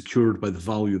because it's secured by the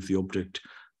value of the object,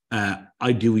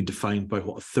 ideally defined by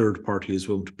what a third party is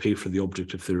willing to pay for the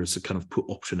object if there is a kind of put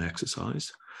option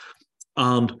exercise.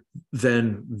 And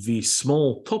then the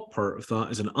small top part of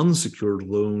that is an unsecured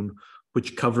loan,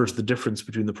 which covers the difference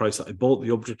between the price that I bought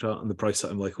the object at and the price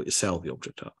that I'm likely to sell the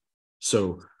object at.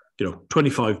 So,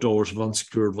 $25 of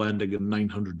unsecured lending and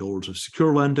 $900 of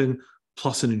secure lending,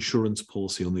 plus an insurance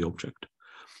policy on the object.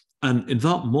 And in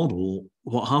that model,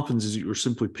 what happens is that you're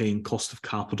simply paying cost of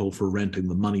capital for renting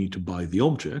the money to buy the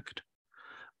object.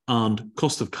 And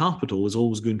cost of capital is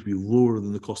always going to be lower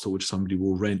than the cost at which somebody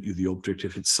will rent you the object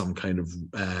if it's some kind of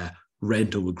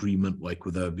rental agreement, like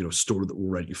with a store that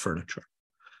will rent you furniture.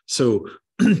 So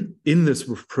in this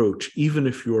approach, even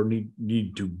if you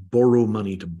need to borrow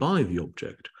money to buy the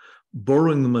object,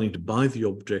 borrowing the money to buy the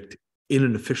object in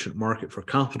an efficient market for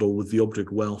capital with the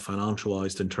object well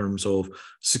financialized in terms of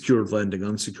secured lending,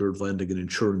 unsecured lending, and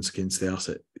insurance against the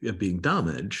asset being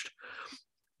damaged,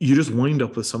 you just wind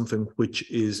up with something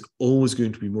which is always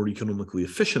going to be more economically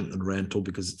efficient than rental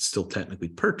because it's still technically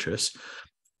purchase,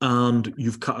 and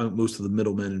you've cut out most of the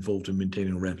middlemen involved in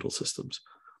maintaining rental systems.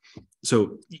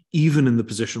 So even in the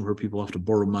position where people have to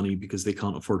borrow money because they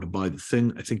can't afford to buy the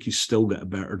thing, I think you still get a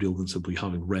better deal than simply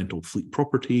having rental fleet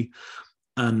property.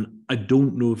 And I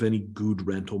don't know of any good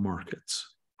rental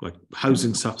markets. Like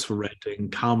housing sucks for renting,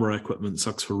 camera equipment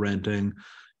sucks for renting.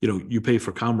 You pay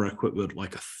for camera equipment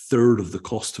like a third of the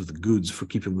cost of the goods for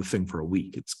keeping the thing for a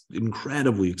week. It's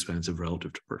incredibly expensive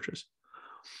relative to purchase.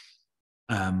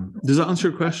 Does that answer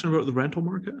your question about the rental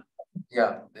market?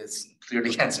 Yeah, it's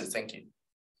clearly answered. Thank you.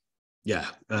 Yeah,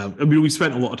 I mean, we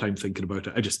spent a lot of time thinking about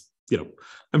it. I just,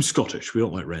 I'm Scottish. We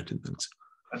don't like renting things.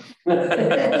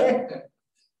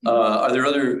 Are there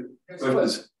other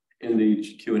questions in the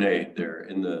Q&A there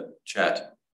in the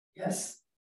chat? Yes.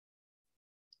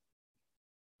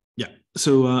 Yeah,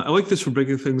 so I like this for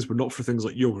bigger things, but not for things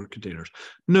like yogurt containers.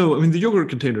 No, I mean, the yogurt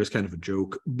container is kind of a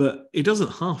joke, but it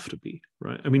doesn't have to be,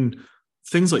 right? I mean,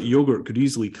 things like yogurt could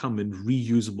easily come in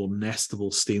reusable,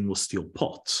 nestable stainless steel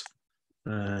pots.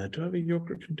 Do I have a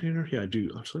yogurt container? Yeah, I do,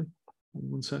 actually.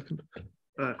 1 second.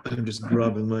 I'm just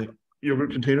grabbing my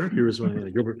yogurt container. Here is my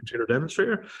yogurt container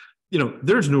demonstrator.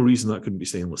 There's no reason that couldn't be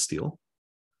stainless steel,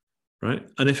 right?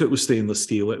 And if it was stainless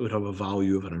steel, it would have a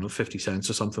value of, I don't know, 50 cents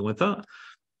or something like that.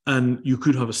 And you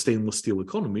could have a stainless steel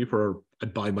economy where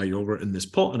I'd buy my yogurt in this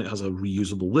pot and it has a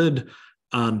reusable lid.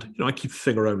 And, I keep the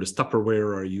thing around as Tupperware,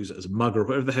 or I use it as a mug, or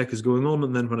whatever the heck is going on.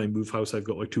 And then when I move house, I've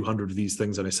got like 200 of these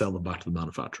things and I sell them back to the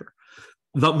manufacturer.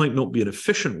 That might not be an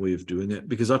efficient way of doing it,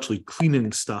 because actually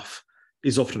cleaning stuff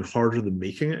is often harder than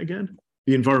making it again.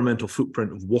 The environmental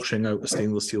footprint of washing out a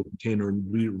stainless steel container and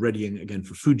readying it again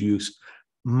for food use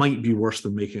might be worse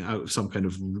than making it out of some kind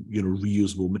of,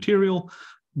 reusable material.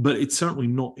 But it's certainly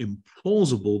not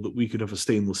implausible that we could have a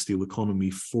stainless steel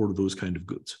economy for those kind of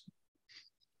goods.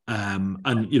 And,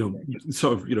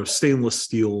 sort of, stainless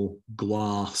steel,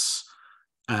 glass,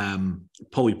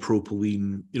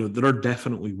 polypropylene, there are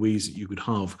definitely ways that you could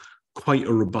have quite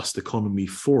a robust economy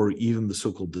for even the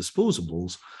so-called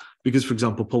disposables. Because, for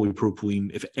example,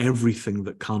 polypropylene, if everything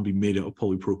that can be made out of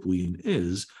polypropylene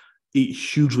it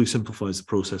hugely simplifies the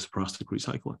process of plastic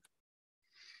recycling.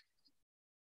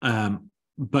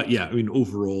 But yeah, I mean,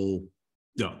 overall,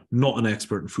 not an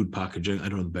expert in food packaging. I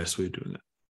don't know the best way of doing it.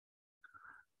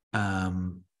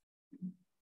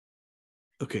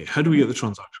 Okay, how do we get the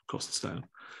transaction costs down?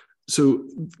 So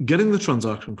getting the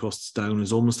transaction costs down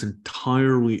is almost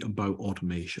entirely about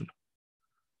automation,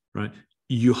 right?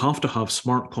 You have to have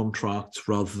smart contracts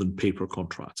rather than paper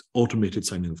contracts, automated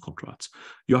signing of contracts.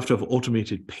 You have to have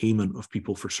automated payment of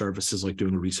people for services like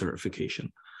doing a recertification.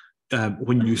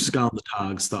 When you scan the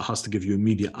tags, that has to give you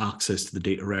immediate access to the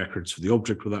data records for the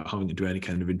object without having to do any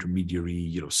kind of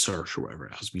intermediary, search or whatever.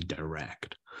 It has to be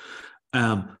direct.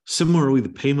 Similarly, the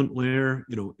payment layer,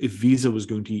 if Visa was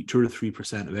going to eat 2 or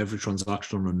 3% of every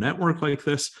transaction on a network like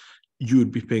this, you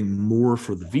would be paying more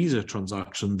for the Visa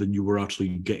transaction than you were actually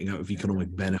getting out of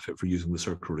economic benefit for using the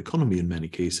circular economy in many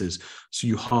cases. So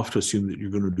you have to assume that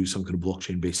you're going to do some kind of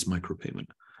blockchain-based micropayment.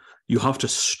 You have to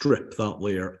strip that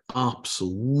layer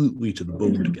absolutely to the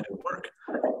bone to get it work.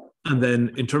 And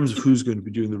then in terms of who's going to be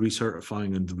doing the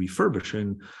recertifying and the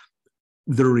refurbishing,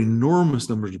 there are enormous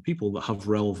numbers of people that have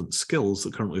relevant skills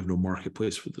that currently have no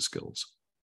marketplace for the skills.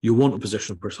 You want a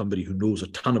position where somebody who knows a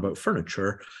ton about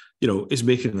furniture, is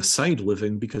making a side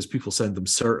living because people send them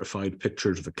certified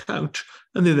pictures of a couch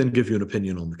and they then give you an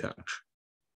opinion on the couch.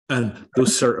 And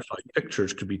those certified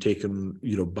pictures could be taken,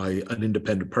 by an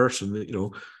independent person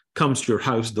that, comes to your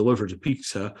house, delivers a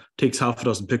pizza, takes half a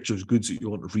dozen pictures of goods that you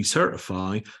want to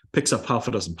recertify, picks up half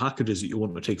a dozen packages that you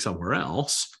want to take somewhere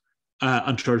else,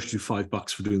 and charges you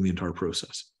 $5 for doing the entire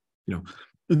process.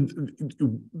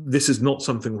 This is not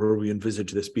something where we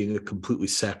envisage this being a completely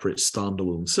separate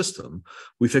standalone system.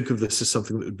 We think of this as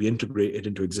something that would be integrated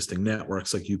into existing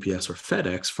networks like UPS or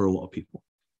FedEx for a lot of people.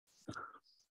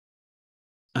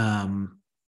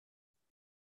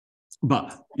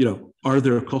 But, are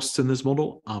there costs in this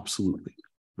model? Absolutely,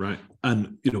 right?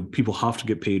 And, people have to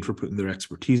get paid for putting their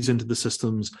expertise into the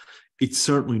systems. It's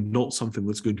certainly not something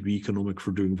that's going to be economic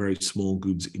for doing very small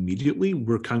goods immediately.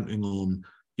 We're counting on,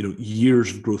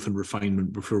 years of growth and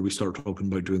refinement before we start talking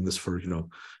about doing this for,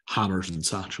 hammers and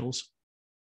satchels.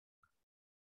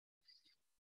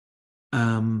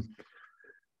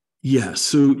 Yeah,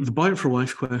 so the buy it for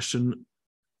life question,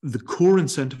 the core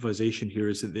incentivization here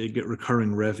is that they get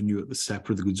recurring revenue at the step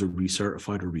where the goods are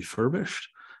recertified or refurbished.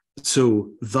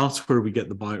 So that's where we get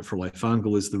the buy it for life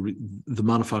angle, is the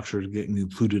manufacturer getting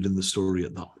included in the story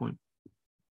at that point.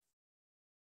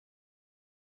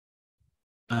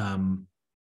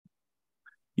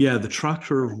 Yeah, the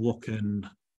tractor lock-in,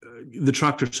 the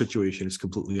tractor situation is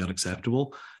completely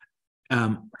unacceptable.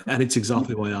 And it's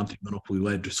exactly why anti-monopoly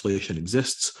legislation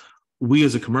exists. We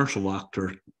as a commercial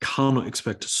actor cannot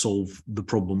expect to solve the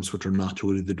problems which are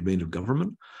naturally the domain of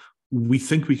government. We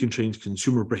think we can change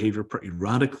consumer behavior pretty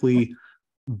radically,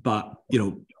 but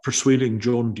persuading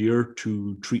John Deere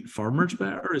to treat farmers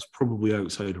better is probably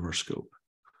outside of our scope.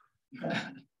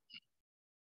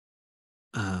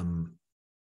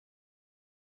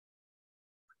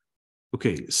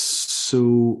 Okay,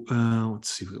 so let's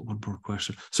see, we've got one more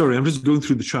question. Sorry, I'm just going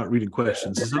through the chat reading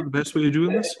questions. Is that the best way of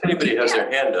doing this? Anybody has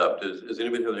their hand up? Does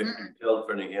anybody have their tell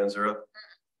if any hands are up?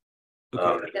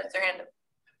 Okay. Has their hand up.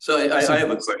 So I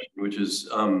have a question, which is,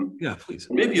 yeah, please.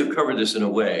 Maybe you've covered this in a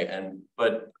way,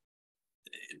 but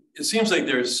it seems like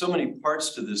there's so many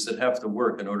parts to this that have to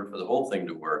work in order for the whole thing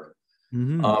to work.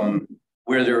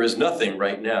 Where there is nothing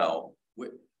right now.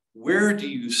 Where do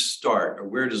you start, or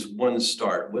where does one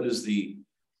start? What is the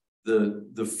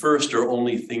first or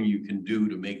only thing you can do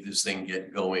to make this thing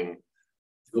get going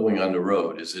on the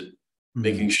road? Is it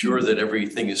making sure that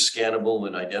everything is scannable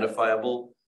and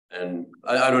identifiable? And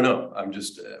I don't know. I'm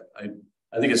just I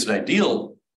think it's an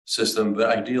ideal system,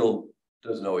 but ideal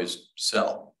doesn't always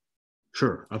sell.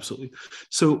 Sure, absolutely.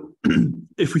 So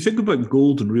if we think about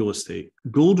gold and real estate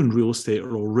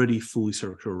are already fully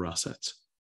circular assets.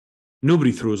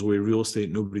 Nobody throws away real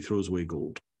estate, nobody throws away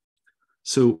gold.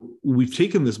 So we've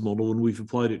taken this model and we've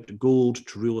applied it to gold,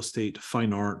 to real estate, to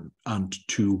fine art, and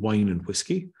to wine and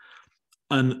whiskey.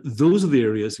 And those are the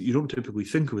areas that you don't typically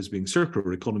think of as being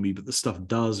circular economy, but the stuff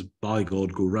does, by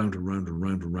God, go round and round and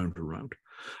round and round and round.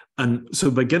 And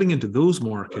so by getting into those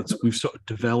markets, we've sort of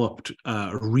developed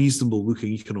a reasonable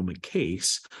looking economic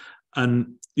case.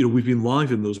 And we've been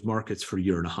live in those markets for a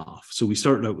year and a half. So we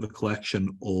started out with a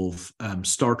collection of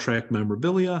Star Trek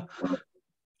memorabilia.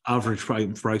 Average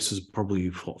price is probably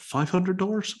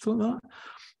 $500, something like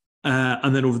that.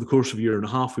 And then over the course of a year and a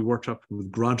half, we worked up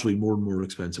with gradually more and more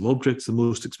expensive objects. The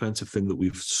most expensive thing that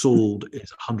we've sold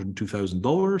is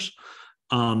 $102,000.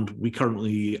 And we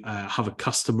currently have a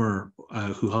customer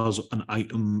who has an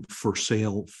item for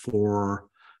sale for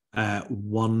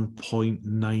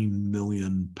 £1.9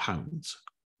 million,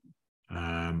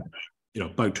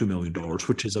 about $2 million,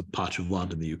 which is a patch of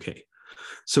land in the UK.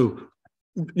 So,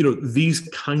 these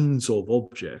kinds of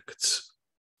objects,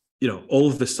 all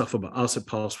of this stuff about asset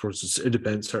passports,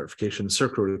 independent certification,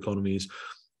 circular economies,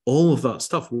 all of that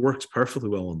stuff works perfectly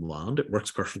well on land. It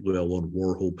works perfectly well on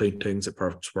Warhol paintings. It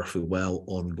works perfectly well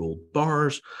on gold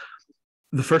bars.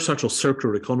 The first actual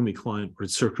circular economy client, or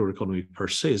circular economy per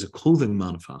se, is a clothing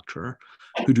manufacturer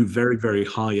who do very, very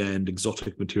high-end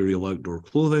exotic material outdoor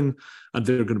clothing. And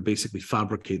they're going to basically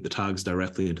fabricate the tags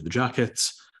directly into the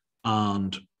jackets.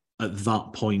 And at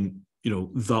that point,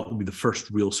 that will be the first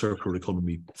real circular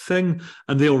economy thing.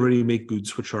 And they already make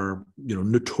goods which are,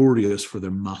 notorious for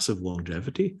their massive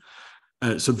longevity.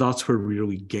 So that's where we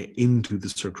really get into the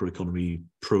circular economy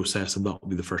process, and that will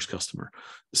be the first customer.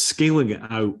 Scaling it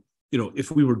out,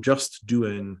 if we were just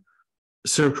doing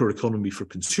circular economy for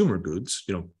consumer goods,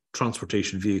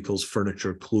 transportation, vehicles,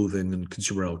 furniture, clothing, and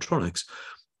consumer electronics,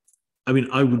 I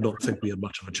would not think we had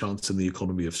much of a chance in the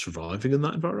economy of surviving in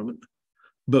that environment.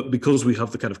 But because we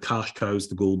have the kind of cash cows,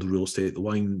 the gold, the real estate, the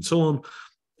wine, and so on,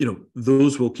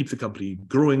 those will keep the company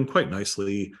growing quite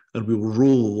nicely, and we will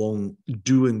roll along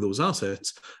doing those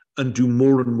assets and do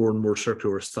more and more and more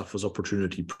circular stuff as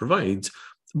opportunity provides.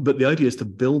 But the idea is to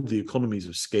build the economies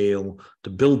of scale, to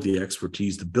build the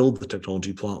expertise, to build the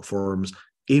technology platforms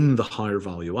in the higher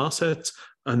value assets,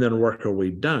 and then work our way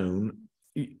down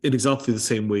in exactly the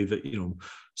same way that,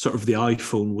 sort of the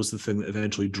iPhone was the thing that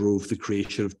eventually drove the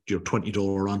creation of your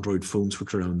 $20 Android phones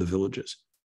which are around the villages.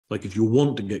 Like, if you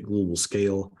want to get global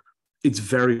scale, it's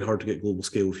very hard to get global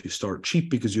scale if you start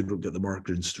cheap, because you don't get the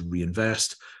margins to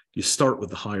reinvest. You start with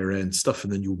the higher end stuff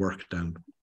and then you work down.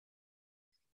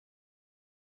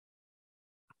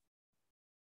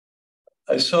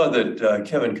 I saw that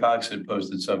Kevin Cox had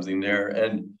posted something there.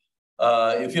 And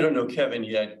if you don't know Kevin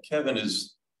yet, Kevin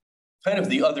is kind of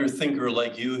the other thinker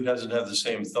like you. He doesn't have the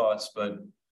same thoughts, but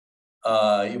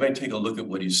you might take a look at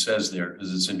what he says there,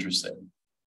 because it's interesting.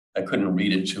 I couldn't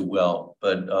read it too well,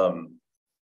 but I'm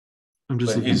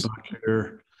just looking back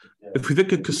here. Yeah. If we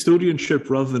think of custodianship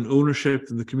rather than ownership,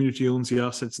 then the community owns the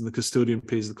assets and the custodian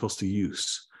pays the cost of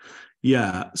use.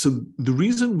 Yeah, so the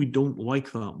reason we don't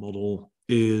like that model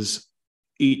is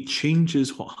it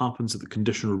changes what happens at the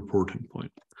condition reporting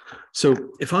point. So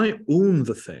if I own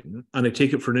the thing and I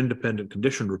take it for an independent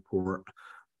condition report,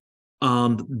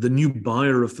 and the new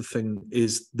buyer of the thing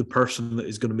is the person that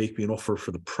is going to make me an offer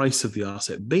for the price of the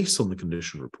asset based on the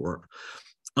condition report,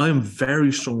 I am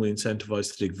very strongly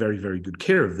incentivized to take very, very good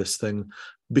care of this thing,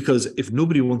 because if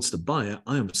nobody wants to buy it,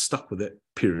 I am stuck with it,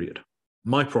 period.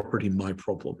 My property, my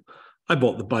problem. I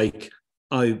bought the bike,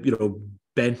 I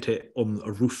bent it on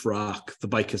a roof rack, the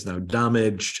bike is now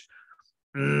damaged.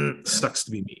 Sucks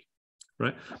to be me,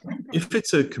 right? If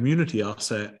it's a community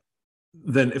asset,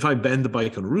 then if I bend the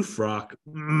bike on a roof rack,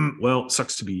 well,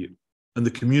 sucks to be you. And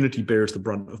the community bears the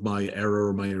brunt of my error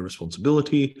or my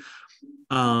irresponsibility.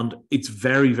 And it's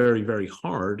very, very, very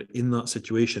hard in that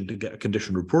situation to get a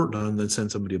condition report done and then send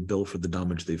somebody a bill for the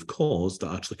damage they've caused to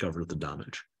actually cover the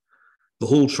damage. The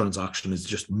whole transaction is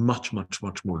just much, much,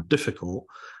 much more difficult.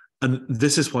 And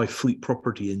this is why fleet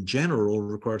property in general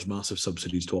requires massive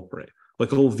subsidies to operate.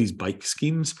 Like all of these bike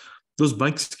schemes, those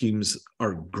bike schemes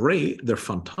are great, they're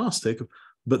fantastic,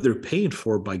 but they're paid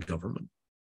for by government.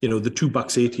 You know, the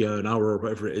 $2.80 an hour or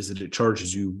whatever it is that it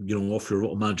charges you, you know, off your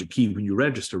little magic key when you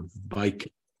register the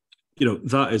bike, you know,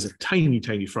 that is a tiny,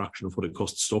 tiny fraction of what it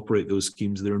costs to operate those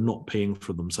schemes. They're not paying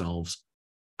for themselves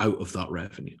out of that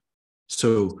revenue.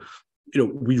 So, you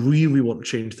know, we really want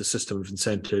to change the system of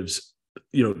incentives,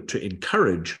 you know, to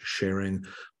encourage sharing,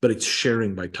 but it's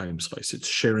sharing by time slice, it's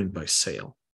sharing by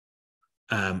sale.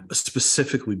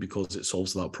 Specifically because it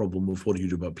solves that problem of what do you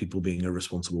do about people being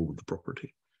irresponsible with the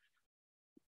property.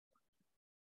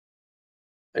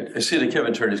 I see that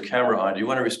Kevin turned his camera on. Do you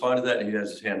want to respond to that? He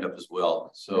has his hand up as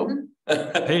well. So,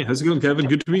 hey, how's it going, Kevin?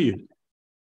 Good to meet you.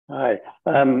 Hi.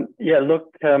 Yeah,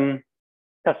 look,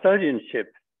 custodianship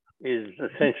is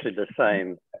essentially the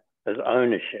same as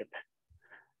ownership.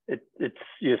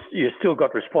 You still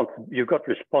got you've got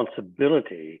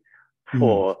responsibility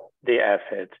for the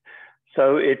asset,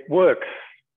 so it works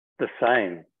the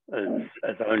same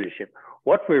as ownership.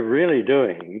 What we're really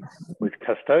doing with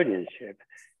custodianship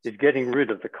is getting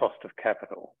rid of the cost of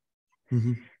capital.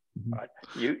 Right?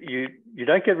 You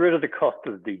don't get rid of the cost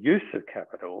of the use of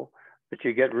capital, but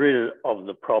you get rid of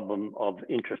the problem of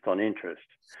interest on interest.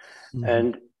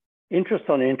 And interest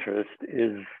on interest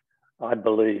is, I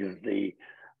believe, the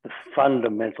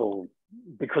fundamental,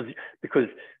 because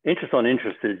interest on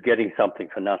interest is getting something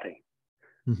for nothing.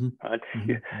 Right?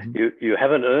 You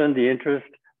haven't earned the interest,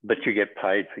 but you get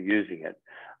paid for using it.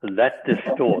 And that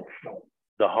distorts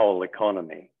the whole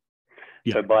economy.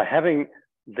 So by having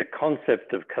the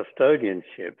concept of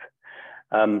custodianship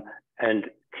and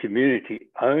community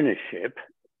ownership,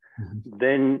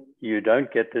 then you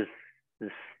don't get this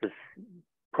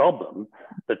problem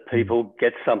that people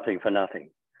get something for nothing.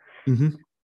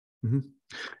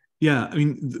 Yeah, I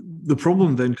mean, the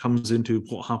problem then comes into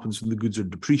what happens when the goods are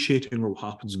depreciating or what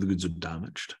happens when the goods are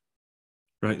damaged.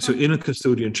 Right. So in a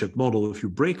custodianship model, if you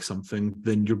break something,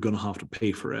 then you're going to have to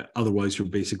pay for it. Otherwise, you're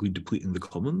basically depleting the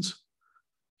commons.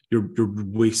 You're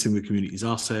wasting the community's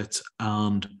assets.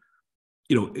 And,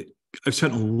 you know, I've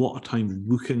spent a lot of time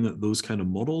looking at those kind of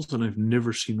models, and I've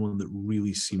never seen one that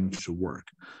really seems to work.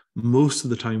 Most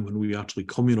of the time when we actually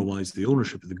communalize the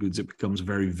ownership of the goods, it becomes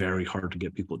very, very hard to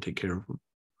get people to take care of them.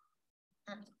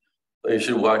 You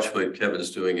should watch what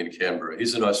Kevin's doing in Canberra.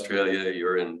 He's in Australia,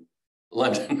 you're in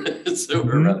London. So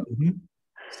we're around.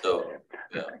 So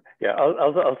yeah,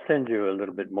 I'll send you a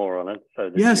little bit more on it.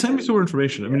 So yeah, send me some more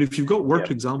information. I mean, if you've got worked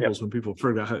examples when people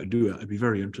figure out how to do it, I'd be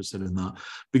very interested in that,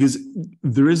 because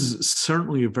there is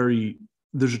certainly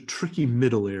there's a tricky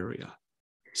middle area.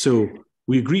 So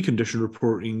we agree condition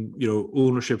reporting, you know,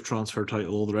 ownership, transfer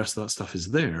title, all the rest of that stuff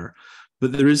is there,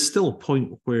 but there is still a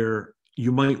point where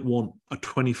you might want a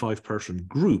 25-person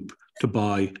group to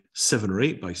buy 7 or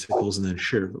 8 bicycles and then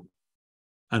share them.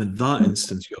 And in that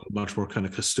instance, you have a much more kind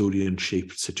of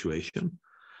custodian-shaped situation.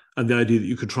 And the idea that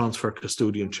you could transfer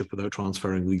custodianship without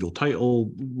transferring legal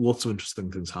title, lots of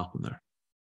interesting things happen there.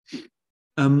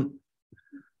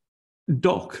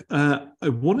 Doc, I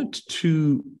wanted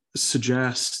to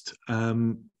suggest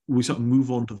we sort of move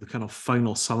on to the kind of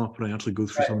final sum up and I actually go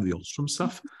through some of the Ostrom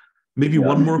stuff. Maybe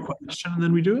one more question and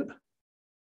then we do it.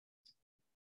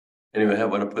 Anyone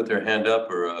want to put their hand up,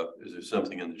 or is there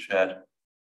something in the chat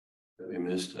that we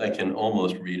missed? I can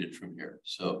almost read it from here.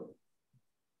 So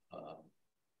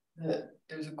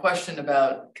there's a question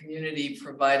about community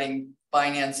providing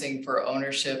financing for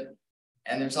ownership,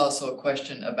 and there's also a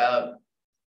question about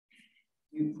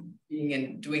you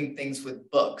being doing things with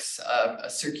books, a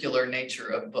circular nature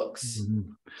of books.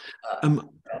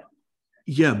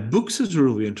 Yeah, books is a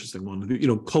really interesting one. You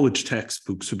know, college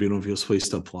textbooks would be an obvious place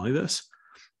to apply this.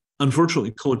 Unfortunately,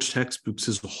 college textbooks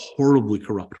is a horribly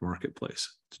corrupt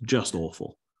marketplace. It's just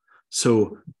awful.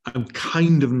 So I'm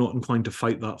kind of not inclined to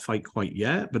fight that fight quite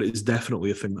yet, but it is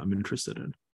definitely a thing that I'm interested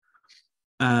in.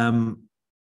 And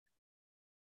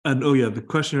oh yeah, the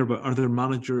question here about are there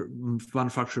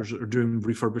manufacturers that are doing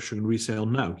refurbishing and resale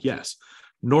now? Yes.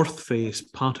 North Face,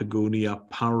 Patagonia,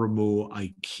 Paramo,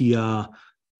 IKEA,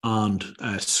 and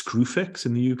Screwfix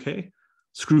in the UK.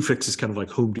 Screwfix is kind of like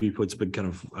Home Depot. It's a big kind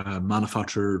of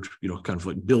manufactured, you know, kind of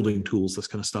like building tools, this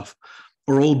kind of stuff,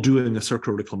 are all doing a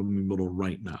circular economy model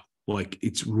right now. Like,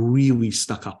 it's really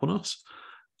stuck up on us.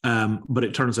 But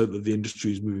it turns out that the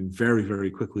industry is moving very,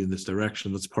 very quickly in this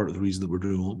direction. That's part of the reason that we're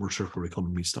doing a lot more circular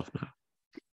economy stuff now.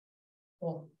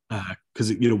 Cool.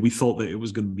 because we thought that it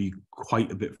was going to be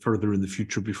quite a bit further in the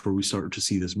future before we started to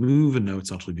see this move, and now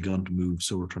it's actually begun to move.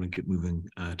 So we're trying to get moving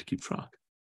to keep track.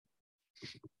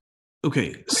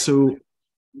 Okay, so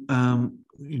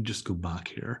you just go back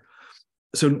here.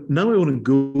 So now I want to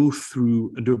go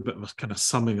through and do a bit of a kind of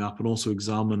summing up and also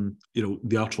examine,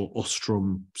 the actual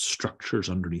Ostrom structures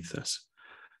underneath this.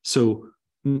 So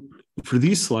for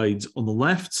these slides, on the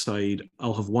left side,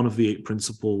 I'll have one of the 8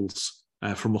 principles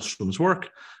from Ostrom's work.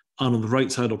 And on the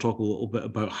right side, I'll talk a little bit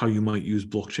about how you might use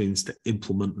blockchains to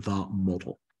implement that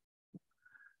model.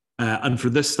 And for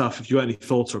this stuff, if you have any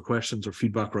thoughts or questions or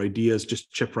feedback or ideas,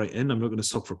 just chip right in. I'm not going to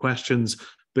stop for questions.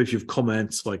 But if you have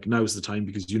comments, now's the time,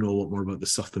 because you know a lot more about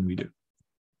this stuff than we do.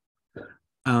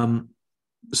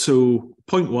 So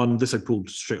point 1, this I pulled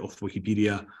straight off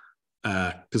Wikipedia,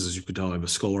 because as you can tell, I'm a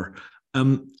scholar.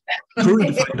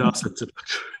 Co-defined assets and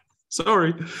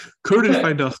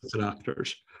co-defined assets and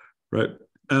actors, right?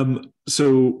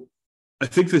 So I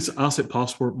think this asset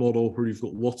passport model, where you've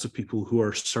got lots of people who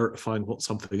are certifying what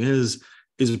something is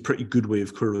a pretty good way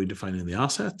of clearly defining the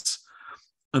assets.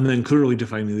 And then clearly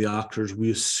defining the actors, we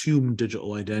assume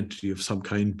digital identity of some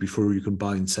kind before you can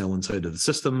buy and sell inside of the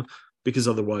system, because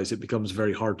otherwise it becomes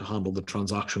very hard to handle the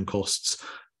transaction costs.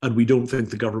 And we don't think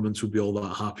the governments would be all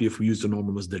that happy if we used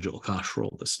anonymous digital cash for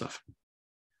all this stuff.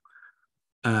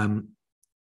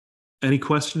 Any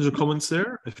questions or comments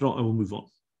there? If not, I will move on.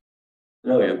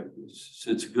 No, yeah,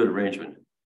 it's a good arrangement.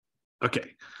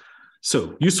 Okay,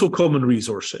 so useful common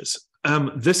resources.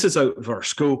 This is out of our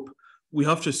scope. We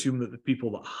have to assume that the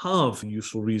people that have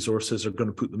useful resources are going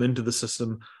to put them into the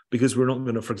system, because we're not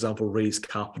going to, for example, raise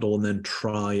capital and then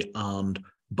try and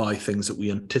buy things that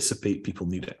we anticipate people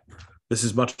needing. This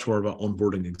is much more about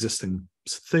onboarding existing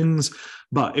things.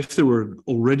 But if there were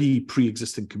already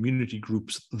pre-existing community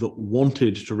groups that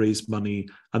wanted to raise money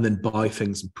and then buy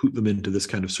things and put them into this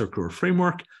kind of circular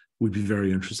framework, we'd be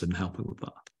very interested in helping with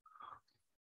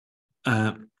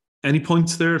that. Any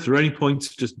points there? If there are any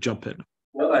points, just jump in.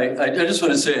 Well, I just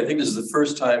want to say, I think this is the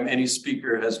first time any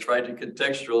speaker has tried to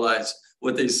contextualize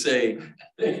what they say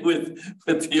with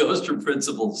the Ostrom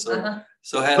principles.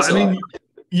 So hats off.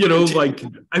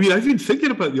 I've been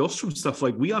thinking about the Ostrom stuff.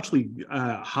 We actually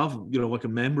have, a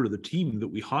member of the team that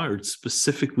we hired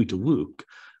specifically to look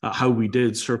at how we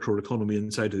did circular economy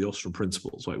inside of the Ostrom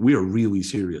principles. We are really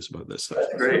serious about this stuff.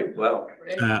 That's great. Wow.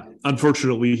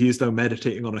 Unfortunately, he is now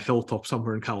meditating on a hilltop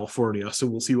somewhere in California, so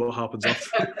we'll see what happens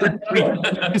after.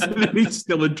 He's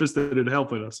still interested in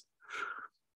helping us.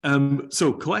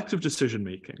 So collective decision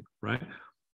making, right?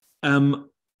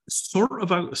 Sort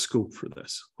of out of scope for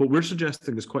this. What we're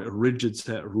suggesting is quite a rigid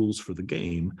set of rules for the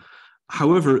game.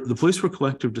 However, the place where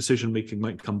collective decision making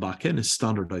might come back in is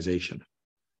standardization.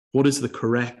 What is the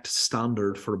correct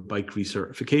standard for bike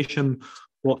recertification?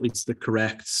 What is the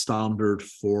correct standard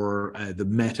for the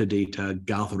metadata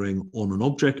gathering on an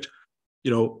object?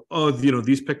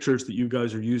 These pictures that you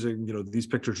guys are using, these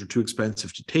pictures are too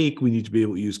expensive to take. We need to be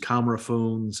able to use camera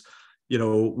phones.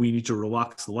 We need to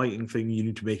relax the lighting thing. You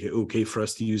need to make it okay for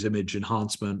us to use image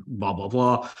enhancement, blah, blah,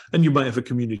 blah. And you might have a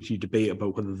community debate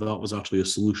about whether that was actually a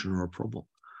solution or a problem.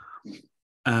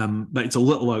 But it's a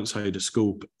little outside of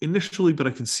scope initially, but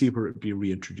I can see where it'd be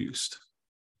reintroduced.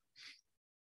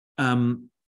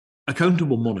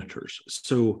 Accountable monitors.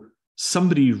 So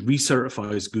somebody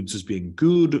recertifies goods as being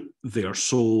good, they are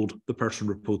sold, the person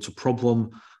reports a problem,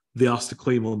 they ask to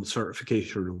claim on the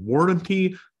certification or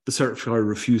warranty, the certifier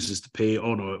refuses to pay,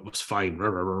 oh no, it was fine, rah,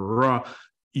 rah, rah, rah.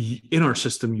 In our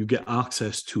system, you get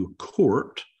access to a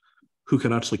court who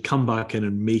can actually come back in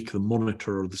and make the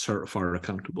monitor or the certifier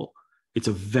accountable. It's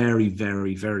a very,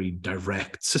 very, very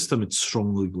direct system. It's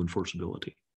strong legal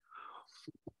enforceability.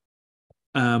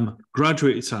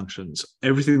 Graduated sanctions.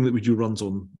 Everything that we do runs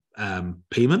on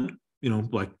payment.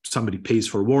 Somebody pays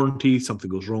for a warranty, something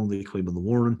goes wrong, they claim on the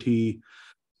warranty.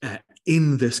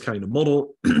 In this kind of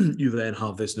model, you then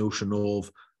have this notion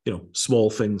of, small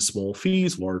things, small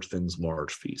fees, large things,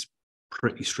 large fees.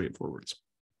 Pretty straightforward.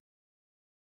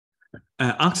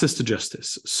 Access to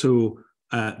justice. So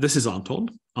this is Anton.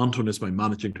 Anton is my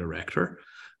managing director.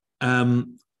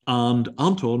 And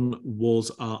Anton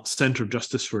was at Centre of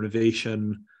Justice for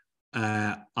Innovation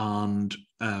and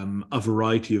a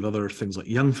variety of other things like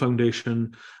Young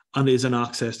Foundation, and is an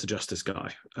access to justice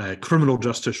guy. Criminal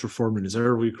justice reform in his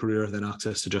early career, then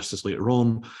access to justice later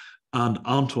on. And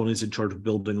Anton is in charge of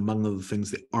building, among other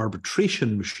things, the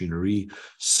arbitration machinery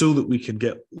so that we can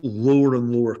get lower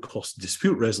and lower cost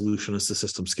dispute resolution as the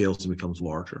system scales and becomes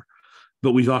larger.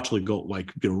 But we've actually got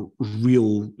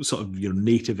real sort of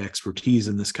native expertise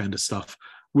in this kind of stuff.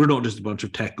 We're not just a bunch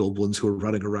of tech goblins who are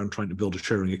running around trying to build a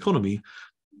sharing economy.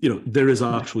 there is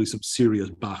actually some serious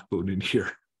backbone in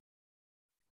here.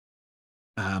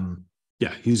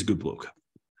 Yeah, he's a good bloke.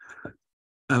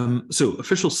 So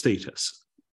official status.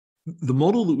 The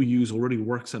model that we use already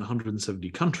works in 170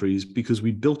 countries because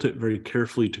we built it very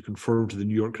carefully to conform to the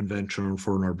New York Convention on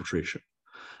Foreign Arbitration.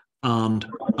 And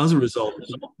as a result,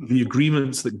 the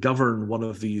agreements that govern one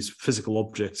of these physical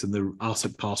objects and the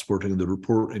asset passporting and the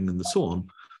reporting and so on,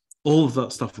 all of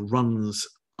that stuff runs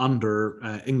under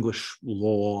English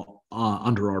law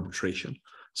under arbitration.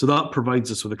 So that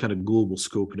provides us with a kind of global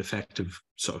scope and effective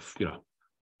sort of,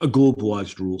 a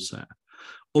globalized rule set.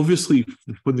 Obviously,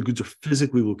 when the goods are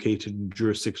physically located in a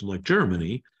jurisdiction like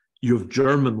Germany, you have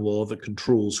German law that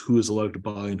controls who is allowed to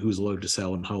buy and who is allowed to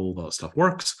sell and how all that stuff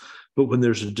works. But when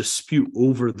there's a dispute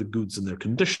over the goods and their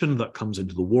condition, that comes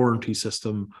into the warranty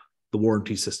system. The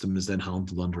warranty system is then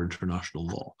handled under international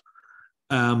law.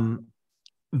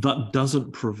 That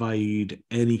doesn't provide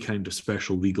any kind of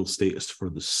special legal status for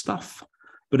the stuff.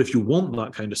 But if you want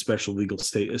that kind of special legal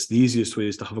status, the easiest way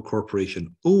is to have a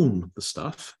corporation own the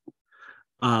stuff.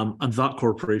 And that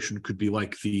corporation could be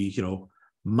like the,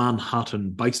 Manhattan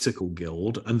Bicycle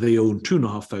Guild, and they own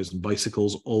 2,500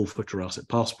 bicycles, all of which are asset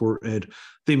passported.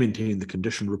 They maintain the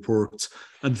condition reports,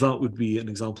 and that would be an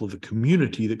example of a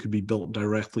community that could be built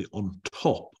directly on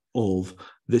top of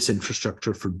this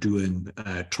infrastructure for doing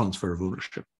transfer of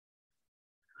ownership.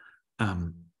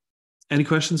 Any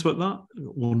questions about that?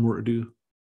 One more to do.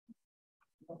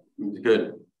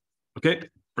 Good. Okay,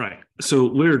 right. So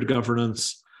layered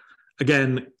governance.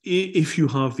 Again, if you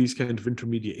have these kind of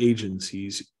intermediate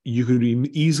agencies, you could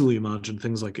easily imagine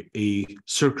things like a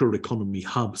circular economy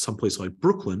hub, someplace like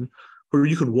Brooklyn, where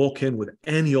you can walk in with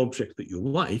any object that you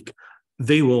like.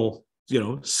 They will,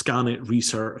 scan it,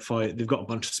 recertify it. They've got a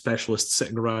bunch of specialists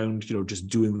sitting around, just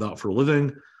doing that for a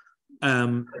living.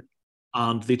 And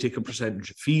they take a percentage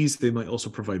of fees. They might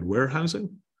also provide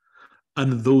warehousing.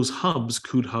 And those hubs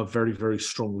could have very, very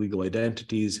strong legal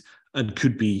identities and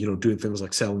could be, doing things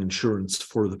like selling insurance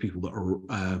for the people that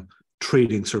are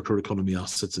trading circular economy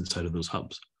assets inside of those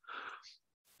hubs.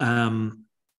 And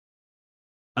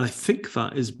I think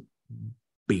that is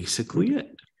basically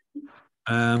it.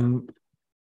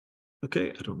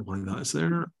 Okay, I don't know why that is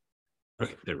there.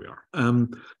 Okay, there we are.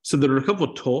 So there are a couple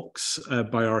of talks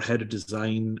by our head of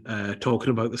design talking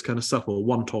about this kind of stuff. Well,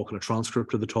 one talk and a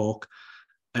transcript of the talk.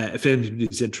 If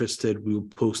anybody's interested, we'll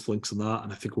post links on that,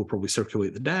 and I think we'll probably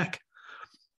circulate the deck.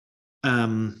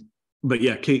 But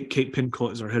yeah, Kate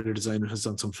Pincott is our head of design and has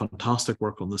done some fantastic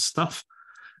work on this stuff.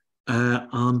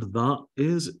 And that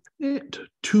is it.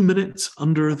 2 minutes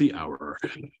under the hour.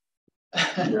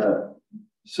 Yeah.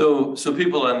 So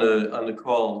people on the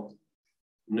call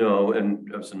know, and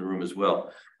I was in the room as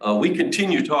well. We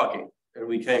continue talking, and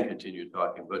we can continue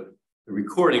talking, but the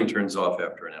recording turns off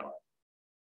after an hour.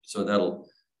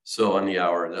 So on the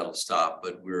hour that'll stop,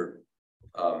 but we're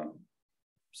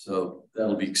so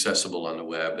that'll be accessible on the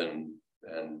web and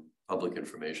public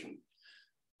information.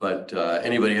 But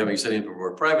anybody having something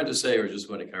more private to say or just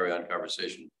want to carry on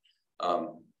conversation,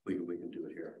 we can do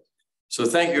it here. So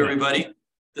thank you, everybody.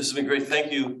 This has been great.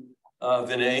 Thank you,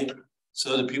 Vinay.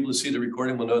 So that people who see the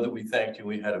recording will know that we thanked you.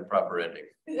 We had a proper ending.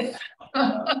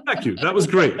 Thank you. That was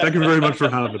great. Thank you very much for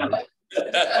having us.